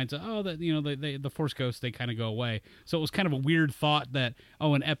back of our minds. That the Force ghosts, they kind of go away. So it was kind of a weird thought that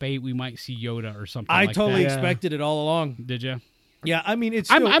in Ep 8 we might see Yoda or something. I like totally that. Yeah. expected it all along. Did you? Yeah, I mean,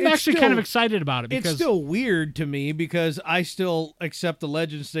 it's I'm still, it's actually still, kind of excited about it because It's still weird to me because I still accept the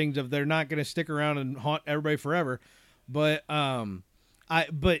Legends things of they're not going to stick around and haunt everybody forever. But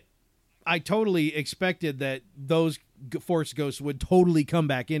I totally expected that those Force ghosts would totally come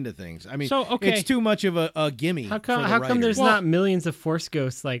back into things. I mean, So, okay. it's too much of a gimme. How come? for the How come there's writers. not millions of Force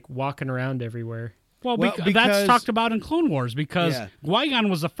ghosts like walking around everywhere? well, Well, that's because- talked about in Clone Wars because Yeah. Qui-Gon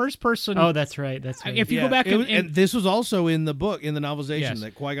was the first person. Oh, that's right. That's right. If you Yeah, go back it was- and and this was also in the book, in the novelization, Yes.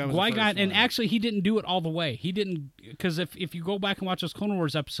 that Qui-Gon was the Qui-Gon, first and one. actually he didn't do it all the way. He didn't, because if you go back and watch those Clone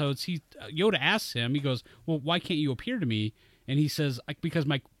Wars episodes, Yoda asks him, he goes, "Well, why can't you appear to me?" And he says, "Because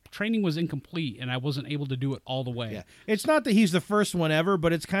my training was incomplete and I wasn't able to do it all the way." Yeah. It's not that he's the first one ever,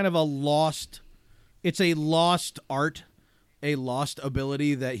 but it's kind of a lost art, a lost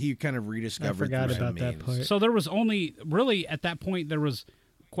ability that he kind of I rediscovered. forgot through some about that memes. part. So there was only really at that point there was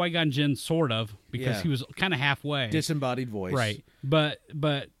Qui-Gon Jinn sort of because Yeah. he was kind of halfway, Disembodied voice. right? But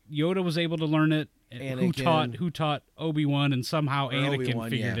Yoda was able to learn it. Anakin. Who taught Obi-Wan, and somehow Anakin Obi-Wan,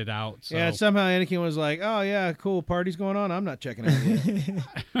 figured yeah. it out. So. Yeah, somehow Anakin was like, "Oh yeah, cool, party's going on. I'm not checking it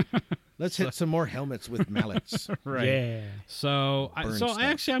yet. Let's hit some more helmets with mallets." right. Yeah. So Burn so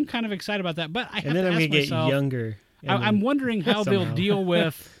stuff. I'm kind of excited about that. But I have And then to I'm ask gonna get myself, younger. and I'm then- wondering how they'll somehow. deal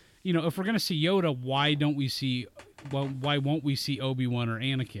with, if we're going to see Yoda, why won't we see Obi-Wan or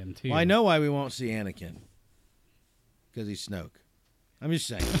Anakin too? Well, I know why we won't see Anakin. Because he's Snoke. I'm just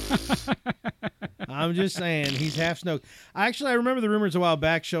saying. I'm just saying he's half Snoke. I remember the rumors a while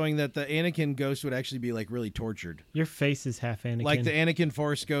back showing that the Anakin ghost would actually be like really tortured. Your face is half Anakin. Like the Anakin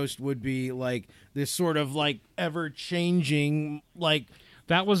Force ghost would be like this sort of like ever changing like.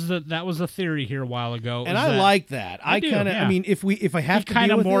 That was the theory here a while ago. And is I that like that. I do, kind of. yeah. I mean, if I have he to kind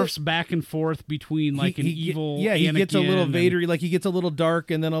deal of with morphs it, back and forth between like an evil. Yeah, he gets a little Anakin Vader, like he gets a little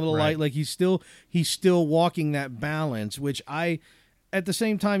dark and then a little Right. light. Like he's still walking that balance, which at the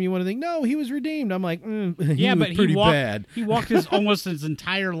same time, you want to think, no, he was redeemed. I'm like, he Yeah, was but pretty he walked. bad. He walked almost his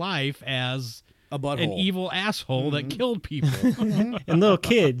entire life as A butthole. an evil asshole that killed people and little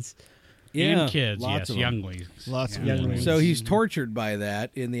kids. Yeah, and kids. lots Yes, of them. younglings. Lots of Younglings. young So he's tortured by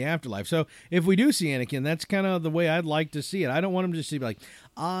that in the afterlife. So if we do see Anakin, that's kind of the way I'd like to see it. I don't want him to see like,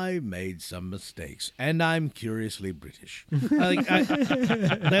 I made some mistakes and I'm curiously British.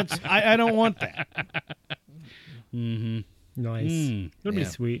 I don't want that. Nice. It'll be Yeah.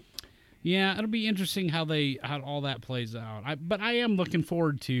 sweet. Yeah, it'll be interesting how all that plays out. But I am looking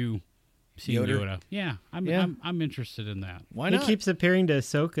forward to seeing Yoda. Yeah, I'm interested in that. Why He not? keeps appearing to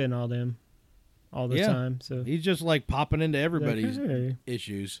Ahsoka and all them all the Yeah. time. So He's just like popping into everybody's hey,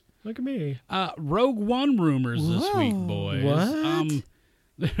 issues. look at me. Rogue One rumors this week, boys. What?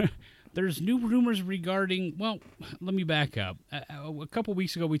 There's new rumors regarding. Well, let me back up. A couple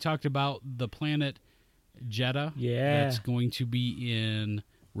weeks ago, we talked about the planet Jeddah. Yeah. that's going to be in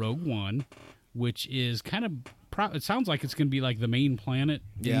Rogue One, which is kind of. It sounds like it's going to be like the main planet.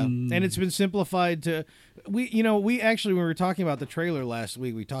 Yeah, in- and it's been simplified to we actually when we were talking about the trailer last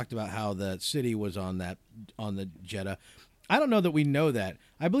week, we talked about how the city was on the Jeddah. I don't know that we know that.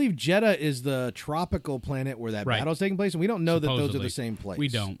 I believe Jeddah is the tropical planet where that Right. battle's taking place, and we don't know that those are supposedly. the same place. We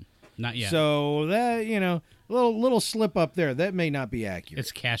don't. Not yet. So that little slip up there that may not be accurate.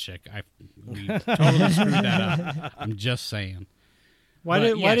 It's Kashyyyk. We totally screwed that up. I'm just saying. Why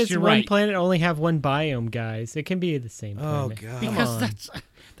But why yes, does you're one right. planet only have one biome, guys? It can be the same Oh, planet. God. Come Because on.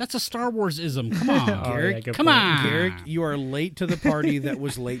 that's a Star Wars ism. Come on, Oh, Garrick, yeah, good come point. on. Garrick, you are late to the party that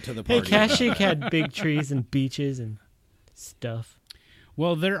was late to the Hey, party. Kashyyyk had big trees and beaches and stuff.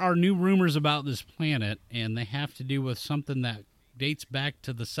 Well, there are new rumors about this planet, and they have to do with something that dates back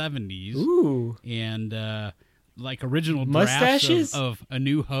to the 70s. Ooh. And like original drafts Mustaches? of A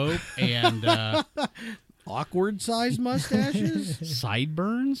New Hope and awkward-sized mustaches.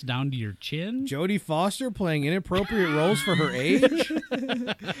 Sideburns down to your chin. Jodie Foster playing inappropriate roles for her age.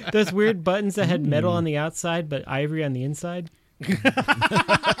 Those weird buttons that had metal on the outside but ivory on the inside.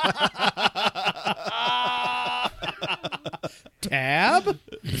 Tab.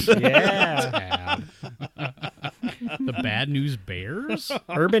 Yeah. The Bad News Bears.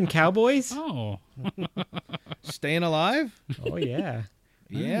 Urban Cowboys. Oh, Staying Alive. Oh yeah.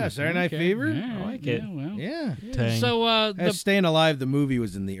 Yeah, Saturday Night okay. Fever. Yeah, I like it. Yeah, well. Yeah. Tang. So Staying Alive, the movie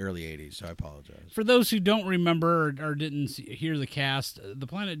was in the early 80s, so I apologize. for those who don't remember or didn't hear the cast, the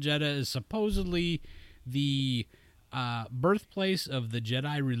planet Jedha is supposedly the birthplace of the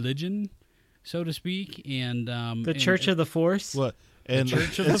Jedi religion, so to speak, and The Church of the Force. What? And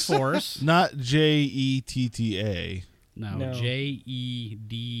Church of the Force. not Jetta. No, No.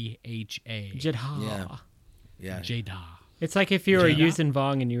 Jedha. Jedha. Yeah. Jedha. It's like if you were Jedi. using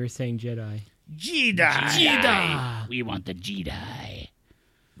Vong and you were saying Jedi. Jedi. We want the Jedi.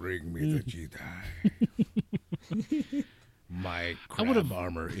 Bring me the Jedi. My crab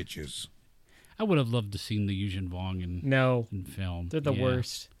armor itches. I would have loved to seen the Yuzhen Vong No, in film. they're the Yeah.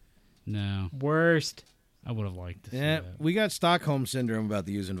 worst. No, Worst. I would have liked to see Yeah, that. we got Stockholm Syndrome about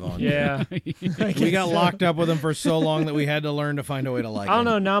the Yuuzhan Vong. Yeah. We got locked up with him for so long that we had to learn to find a way to like I don't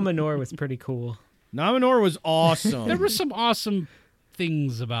him. know. Nominor was pretty cool. Nominor was awesome. There were some awesome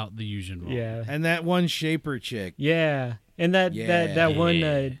things about the Yuzhen Vong. Yeah. And that one Shaper chick. Yeah. And that Yeah.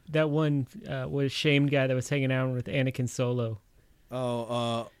 one was shamed guy that was hanging out with Anakin Solo.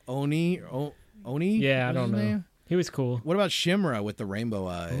 Oni? Oni? Yeah, I What's don't his know. name? He was cool. What about Shimra with the rainbow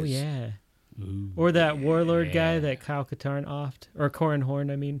eyes? Oh yeah. Ooh. Or that warlord guy that Kyle Katarn offed, or Corin Horn,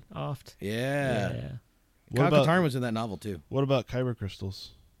 I mean, offed. Yeah. What Kyle about, Katarn was in that novel, too. what about kyber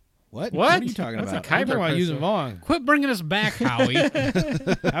crystals? What? What? are you talking What's a about? I'm talking Kyber about crystal? Yuuzhan Vong. Quit bringing us back, Howie.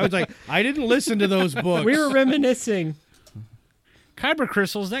 I was like, I didn't listen to those books. We were reminiscing. Kyber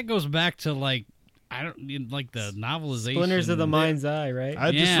crystals, that goes back to like the novelization. Splinters of the Mind's Eye, right?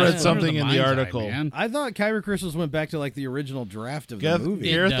 I just Yeah, read Splinters something of in the Mind's Eye, article. man. I thought Kyber crystals went back to like the original draft of the movie.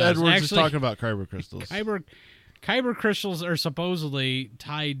 Gareth does. Edwards is Actually- talking about kyber crystals. Kyber crystals are supposedly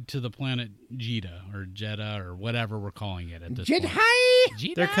tied to the planet Jedha or whatever we're calling it at this point.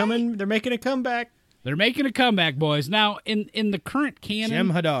 Jedi. They're coming. They're making a comeback. They're making a comeback, boys. Now, in the current canon,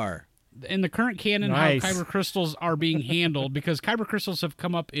 Jem'Hadar. Nice. how kyber crystals are being handled, because kyber crystals have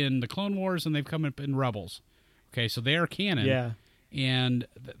come up in the Clone Wars and they've come up in Rebels. Okay, so they are canon. Yeah. And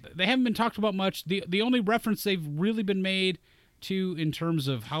they haven't been talked about much. The only reference they've really been made to in terms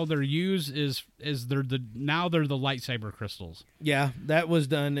of how they're used is they're the lightsaber crystals. Yeah, that was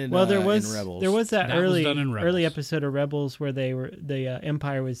done in Well, there in was Rebels. That was done in Rebels. early episode of Rebels where the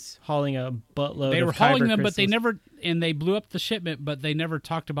Empire was hauling a buttload. They of were hauling kyber them, but they crystals. they blew up the shipment, but they never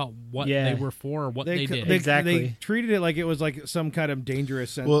talked about what Yeah. they were for or what they did. Exactly. They treated it like it was like some kind of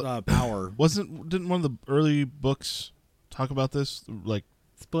dangerous Well, power. Didn't one of the early books talk about this, like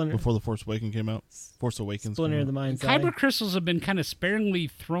Splinter. before the Force Awakens came out? Force Awakens. Splinter came of the out? Mind's Kyber Eye. crystals have been kind of sparingly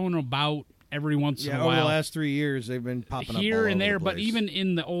thrown about every once in Yeah, a over while. the last 3 years, they've been popping up here all and over there, the but place. even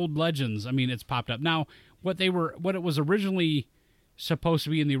in the old legends, I mean, it's popped up. Now, what it was originally supposed to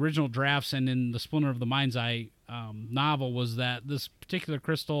be in the original drafts and in the Splinter of the Mind's Eye novel was that this particular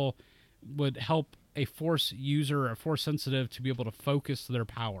crystal would help a Force user, a Force sensitive, to be able to focus their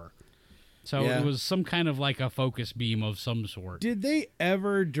power. So Yeah. it was some kind of like a focus beam of some sort. Did they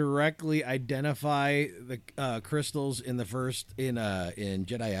ever directly identify the crystals in the first in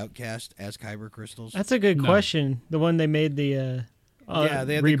Jedi Outcast as kyber crystals? That's a good No. question. The one they made the yeah,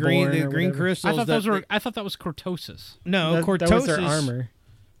 they had the Reborn green or whatever. crystals. I thought that was cortosis. no That, cortosis. that was their armor.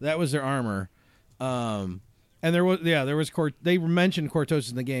 That was their armor. And there was they mentioned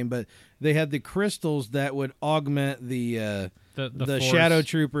cortosis in the game, but they had the crystals that would augment the The Force, Shadow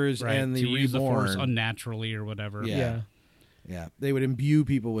Troopers right, and the to use the Force Reborn. unnaturally or whatever. Yeah. Yeah, they would imbue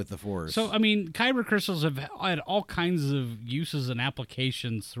people with the Force. So I mean, kyber crystals have had all kinds of uses and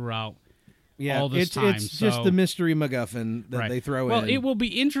applications throughout. yeah, all this it's time, just so- the mystery MacGuffin that Right. they throw Well, in. it will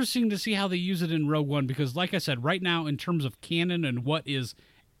be interesting to see how they use it in Rogue One, because, like I said, right now, in terms of canon and what is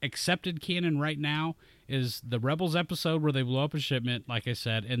accepted canon right now, is the Rebels episode where they blow up a shipment, like I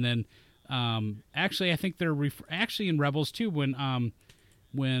said, and then actually, I think they're actually in Rebels too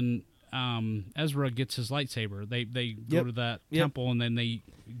when Ezra gets his lightsaber, they go Yep. to that Yep. temple and then they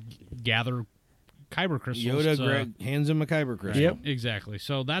gather kyber crystals. Yoda hands him a kyber crystal. Yep. Exactly.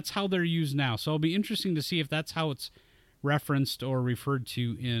 So that's how they're used now. So it'll be interesting to see if that's how it's referenced or referred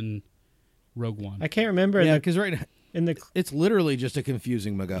to in Rogue One. I can't remember. Yeah, in because right now, the it's literally just a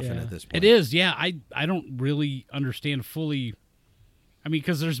confusing MacGuffin Yeah. at this point. It is, yeah. I don't really understand fully I mean,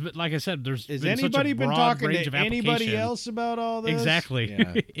 because there's been, like I said, there's Has been anybody such a been broad talking range to of anybody application. else about all this? Exactly.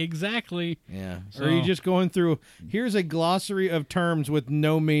 Yeah. Exactly. Yeah. So- Or are you just going through, here's a glossary of terms with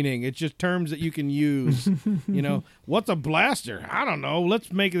no meaning. It's just terms that you can use. What's a blaster? I don't know.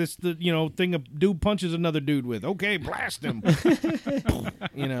 Let's make this the, thing a dude punches another dude with. Okay, blast him.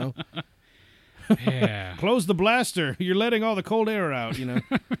 Yeah. Close the blaster. You're letting all the cold air out,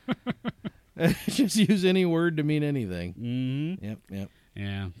 Just use any word to mean anything. Mm-hmm. Yep.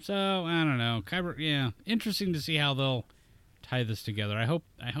 Yeah. So I don't know. Kyber. Yeah. Interesting to see how they'll tie this together. I hope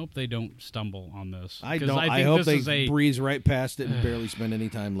they don't stumble on this. I 'Cause don't. think I hope this they is breeze right past it and barely spend any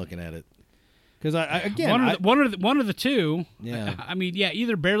time looking at it. Because one of the two. Yeah. I mean, yeah,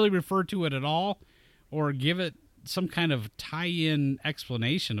 either barely refer to it at all, or give it some kind of tie-in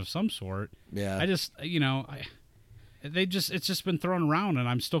explanation of some sort. Yeah. I just, it's just been thrown around, and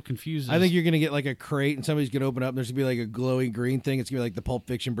I'm still confused. I think you're going to get like a crate and somebody's going to open up and there's going to be like a glowing green thing. It's going to be like the Pulp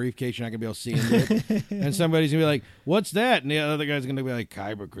Fiction briefcase. You're not going to be able to see into it. And somebody's going to be like, what's that? And the other guy's going to be like,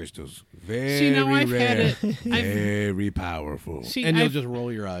 Kyber crystals. Very See, now I've had rare. it. Very powerful. See, and you'll just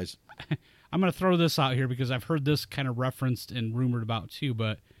roll your eyes. I'm going to throw this out here because I've heard this kind of referenced and rumored about too.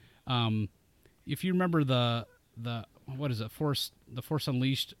 But if you remember the what is it, the Force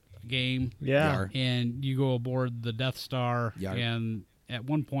Unleashed game, Yeah. Yar. and you go aboard the Death Star, Yar. and at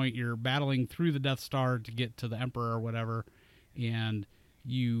one point you're battling through the Death Star to get to the Emperor or whatever, and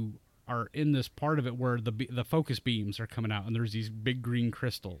you are in this part of it where the focus beams are coming out, and there's these big green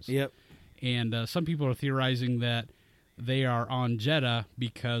crystals. Yep. And some people are theorizing that they are on Jeddah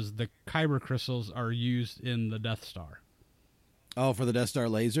because the Kyber crystals are used in the Death Star. Oh, for the Death Star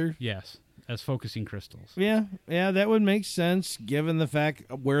laser? Yes, as focusing crystals. Yeah, that would make sense given the fact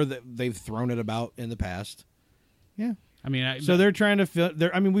where they've thrown it about in the past. Yeah. I mean, So they're trying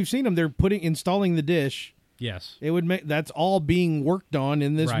to we've seen them. They're installing the dish. yes, It would make that's all being worked on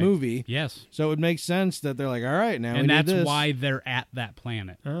in this Right. movie. Yes, So it would make sense that they're like, all right, now we and need that's this. why they're at that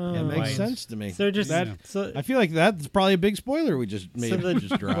planet. Oh. It makes Right. sense to me. So just that. so, I feel like that's probably a big spoiler we just made. so the,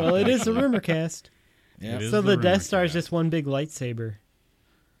 just dropped. well, it is a rumor cast. Yeah. It is So the rumor Death Star is cast. just one big lightsaber.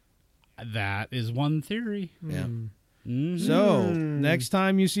 That is one theory. Yeah. Mhm. So next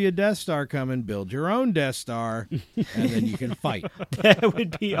time you see a Death Star coming, build your own Death Star, and then you can fight. That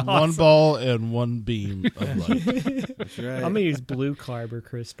would be awesome. One ball and one beam of light. That's right. I'm gonna use blue Kyber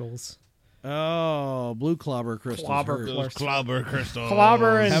crystals. Oh, blue clobber crystals. Clobber hurt. crystals. Clobber crystal.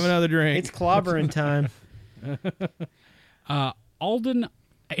 Clobbering. Have another drink. It's clobbering time. Alden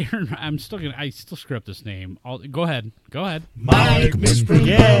Aaron. I still screw up this name. Go ahead. Mike Misprint.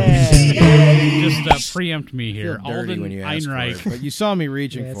 Yeah. Just preempt me I feel here. dirty Alden when you ask for Einreich. it, but you saw me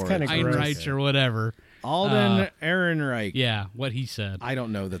reaching Yeah, it's for kinda it. gross. Einreich or whatever. Alden Ehrenreich. Yeah, what he said. I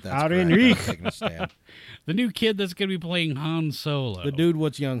don't know that's Ehrenreich. correct. I'm taking a stab. The new kid that's going to be playing Han Solo. The dude,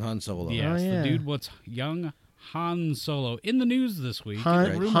 what's young Han Solo? Yes, Oh, yeah. the dude what's young Han Solo. In the news this week. in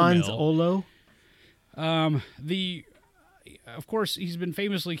the rumor Hans mill, Olo. Of course, he's been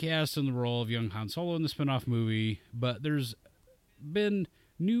famously cast in the role of young Han Solo in the spin-off movie, but there's been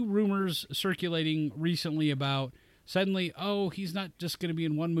new rumors circulating recently about suddenly, he's not just going to be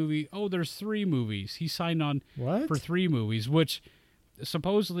in one movie. Oh, there's 3 movies. He signed on What? for 3 movies, which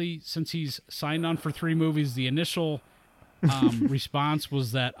supposedly, since he's signed on for 3 movies, the initial response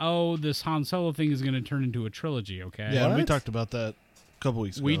was that, this Han Solo thing is going to turn into a trilogy, okay? Yeah, and we What? talked about that a couple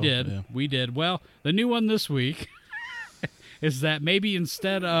weeks ago. We did. Yeah. We did. Well, the new one this week is that maybe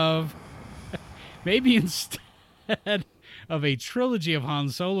instead of a trilogy of Han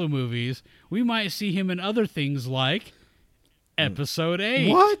Solo movies, we might see him in other things like Episode 8.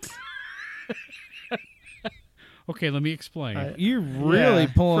 What? Okay, let me explain. You're really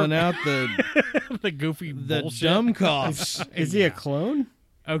Yeah. pulling out the The goofy the bullshit. dumb coughs. Is he a clone?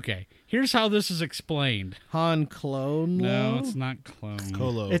 Okay, here's how this is explained. Han clone. No, it's not clone.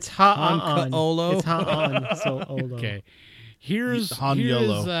 Colo. It's Han Ha-on. Olo. It's Ha-on. So Olo. Okay. Here's Han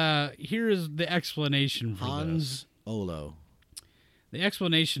Yolo. here is the explanation for this. Hans Olo. The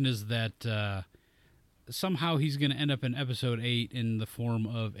explanation is that somehow he's going to end up in Episode 8 in the form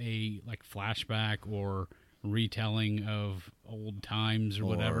of a flashback or retelling of old times or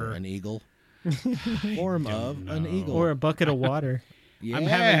whatever. Or an eagle. Form of an eagle. Or a bucket of water. yeah. I'm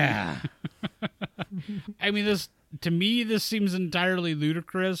having- I mean, this seems entirely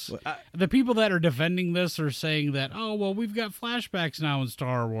ludicrous. The people that are defending this are saying that, we've got flashbacks now in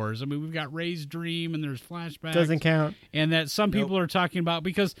Star Wars. I mean, we've got Rey's dream and there's flashbacks. Doesn't count. And that some people are talking about,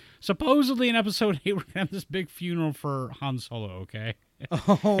 because supposedly in Episode 8 we're going to have this big funeral for Han Solo, okay?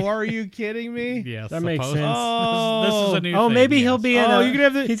 Oh, are you kidding me? Yes, That makes supposedly. sense. This is a new Oh, thing, maybe he'll yes. be in Oh, a. you're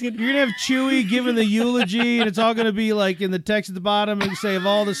gonna have he's you're gonna have Chewie giving the eulogy, and it's all gonna be like in the text at the bottom, and say of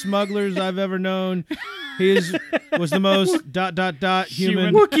all the smugglers I've ever known, his was the most ...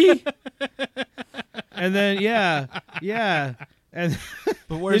 human. Wookiee. And then yeah, and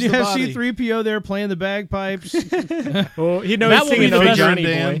But where's then the you have body? C-3PO there playing the bagpipes. Well, he knows That will be singing the "Oh best- Johnny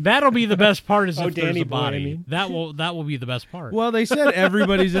Dan. Boy." That'll be the best part. Is Oh, if there's Danny a boy, I body. mean. That will be the best part. Well, they said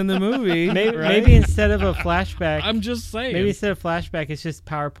everybody's in the movie. Maybe, right? maybe instead of a flashback, I'm just saying. maybe instead of flashback, it's just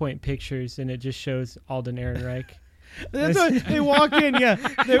PowerPoint pictures, and it just shows Alden Ehrenreich. That's what, they walk in. Yeah,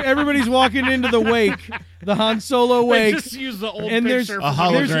 everybody's walking into the wake, the Han Solo They wake. just use the old And there's picture. a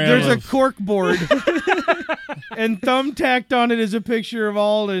from- hologram there's a of- cork board, and thumbtacked on it is a picture of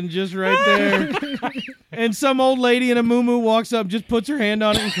Alden just right there. And some old lady in a muumuu walks up, just puts her hand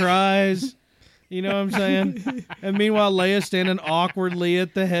on it and cries. You know what I'm saying? And meanwhile, Leia's standing awkwardly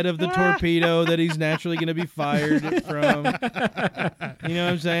at the head of the torpedo that he's naturally going to be fired from. You know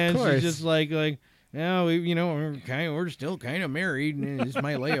what I'm saying? Of course. She's just like, yeah, we're still kind of married, and it's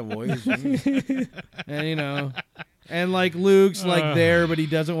my Leia voice, and and like Luke's like there, but he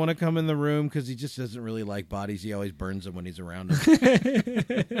doesn't want to come in the room because he just doesn't really like bodies. He always burns them when he's around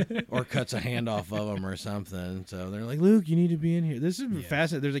them, or cuts a hand off of them or something. So they're like, Luke, you need to be in here. This is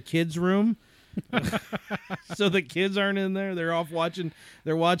fascinating. There's a kids' room. So the kids aren't in there. They're off watching.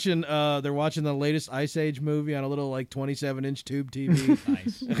 They're watching the latest Ice Age movie on a little like 27-inch tube TV.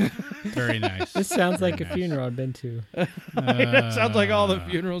 Nice. Very nice. This sounds like a nice. funeral I've been to. It sounds like all the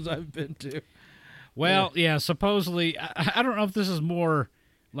funerals I've been to. Well, yeah, supposedly, I don't know if this is more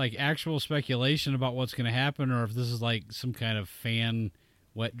like actual speculation about what's going to happen or if this is like some kind of fan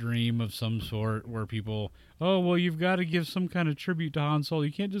wet dream of some sort where people, oh, well, you've got to give some kind of tribute to Han Solo.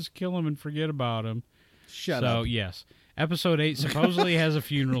 You can't just kill him and forget about him. Shut So, up. yes, Episode 8 supposedly has a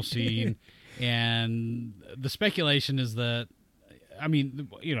funeral scene, and the speculation is that,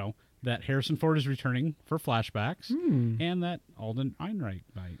 that Harrison Ford is returning for flashbacks and that Alden Ehrenreich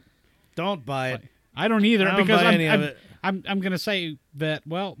might. Don't buy it. I don't either I don't because buy any of it. I'm going to say that,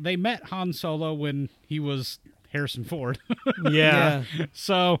 well, they met Han Solo when he was Harrison Ford. Yeah.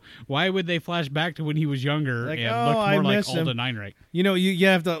 So why would they flash back to when he was younger Like, and oh, looked I more like miss him. Alden Ehrenreich? You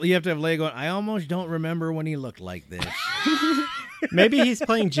have to have Leia going, I almost don't remember when he looked like this. Maybe he's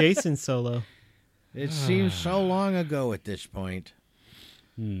playing Jason Solo. It seems so long ago at this point.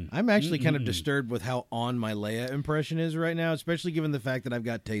 I'm actually kind of disturbed with how on my Leia impression is right now, especially given the fact that I've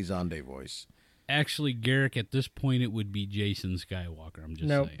got Tay Zonde voice. Actually, Garrick, at this point, it would be Jason Skywalker. I'm just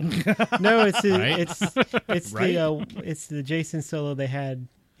Nope. saying. No, it's the, Right? it's Right? it's the Jason Solo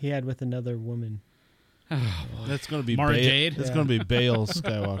he had with another woman. That's going to be Mara Jade? That's going to be Bale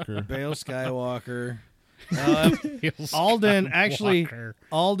Skywalker. Bale Skywalker. Feels Alden, actually, Skywalker.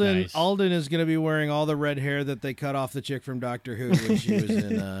 Alden Nice. Alden is going to be wearing all the red hair that they cut off the chick from Doctor Who when she was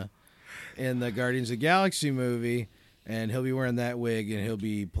in the Guardians of the Galaxy movie, and he'll be wearing that wig, and he'll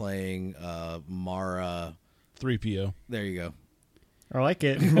be playing Mara. 3PO. There you go. I like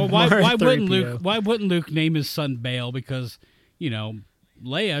it. Well, why Mara wouldn't 3PO. Luke? Why wouldn't Luke name his son Bale? Because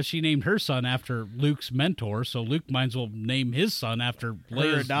Leia, she named her son after Luke's mentor, so Luke might as well name his son after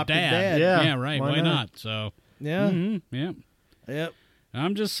Leia's adopted dad. Yeah, right. why Why not? not? So, Yeah. yeah. Yep.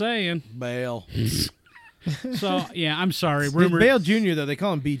 I'm just saying. Bale. So, yeah, I'm sorry. It's Rumor. Bale Jr., though. They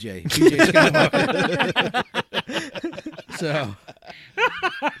call him BJ. BJ Skywalker. So.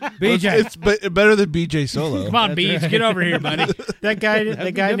 BJ. It's better than BJ Solo. Come on, Beach, get over here, buddy. That guy,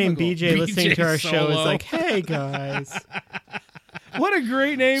 the guy named difficult. BJ, listening to our show is Solo. like, "Hey guys, What a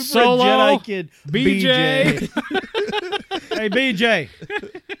great name for Solo, a Jedi kid. BJ. Hey, BJ.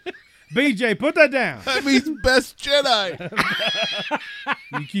 BJ, put that down. That means best Jedi.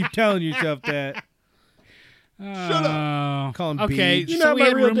 You keep telling yourself that. Shut up. Call him Okay, Beach. You're so not we my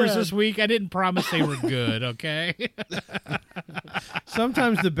had real rumors dad. this week. I didn't promise they were good, okay?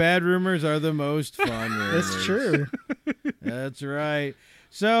 Sometimes the bad rumors are the most fun rumors. that's true." That's right.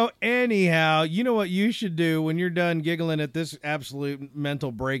 So anyhow, you know what you should do when you're done giggling at this absolute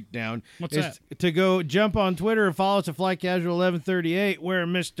mental breakdown? What's is to go jump on Twitter and follow us at Fly Casual 1138, where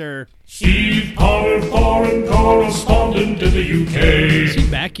Mr. Steve Power, foreign correspondent in the Is UK. he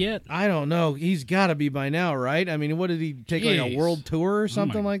back yet? I don't know. He's got to be by now, right? I mean, what did he take, like a Jeez. world tour or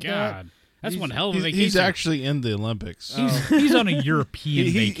something Oh my like God. That's one hell of a He's, vacation. he's actually in the Olympics. He's on a European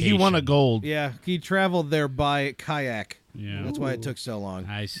he vacation. won a gold. that? Yeah, he traveled there by kayak. Yeah. That's why it took so long.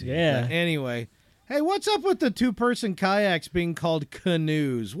 I see. Yeah, Anyway, hey, what's up with the two-person kayaks being called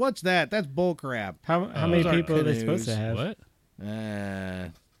canoes? What's that? That's bullcrap. how many those aren't people are they supposed to canoes. have?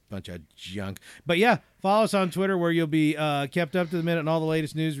 What? Bunch bunch of junk. But yeah, follow us on Twitter where you'll be kept up to the minute on all the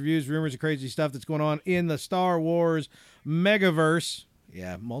latest news, reviews, rumors, and crazy stuff that's going on in the Star Wars Megaverse.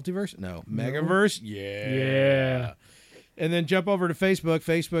 Yeah, multiverse? No, Megaverse. Yeah. And then jump over to Facebook,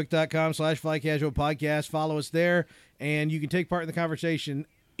 facebook.com/FlyCasualPodcast. Follow us there, and you can take part in the conversation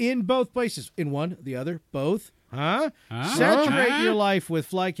in both places. In one, the other, both. Saturate your life with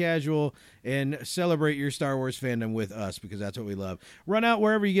Fly Casual and celebrate your Star Wars fandom with us, because that's what we love. Run out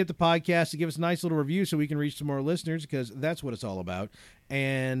wherever you get the podcast to give us a nice little review so we can reach some more listeners, because that's what it's all about.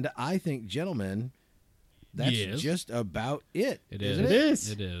 And I think, gentlemen, that's just about it. Isn't it?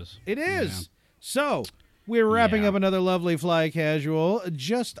 It is. Yeah. So we're wrapping up another lovely Fly Casual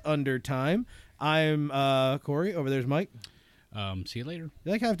just under time. I'm Corey. Over there's Mike. See you later.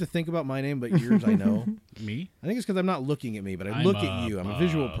 I like I have to think about my name, but yours I know. Me? I think it's because I'm not looking at me, but I look at you. I'm a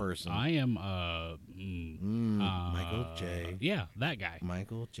visual person. I am Michael J. Yeah, that guy.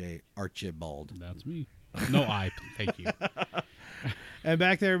 Michael J. Archibald. That's me. No I. Thank you. And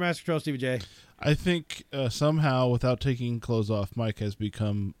back there, Master Control, Stevie J. I think somehow, without taking clothes off, Mike has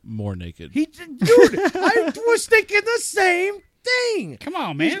become more naked. Dude, I was thinking the same thing. Come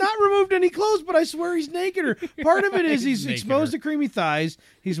on, man. He's not removed any clothes, but I swear he's naked. Or part of it is he's exposed to creamy thighs.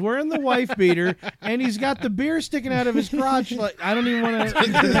 He's wearing the wife beater, and he's got the beer sticking out of his crotch. Like, I don't even want to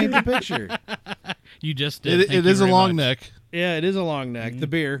paint the picture. You just did. It is a long neck. Yeah, it is a long neck. The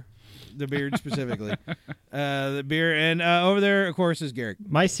beard specifically. The beer. And over there, of course, is Garrick.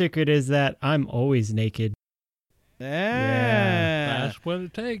 My secret is that I'm always naked. Yeah. That's what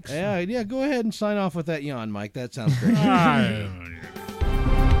it takes. Yeah, go ahead and sign off with that yawn, Mike. That sounds great.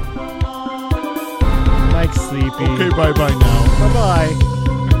 Mike's sleepy. Okay, bye-bye now. Bye-bye.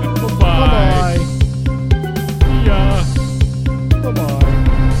 Bye-bye. Yeah. Bye-bye.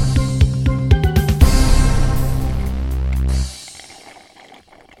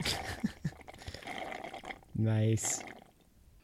 Nice.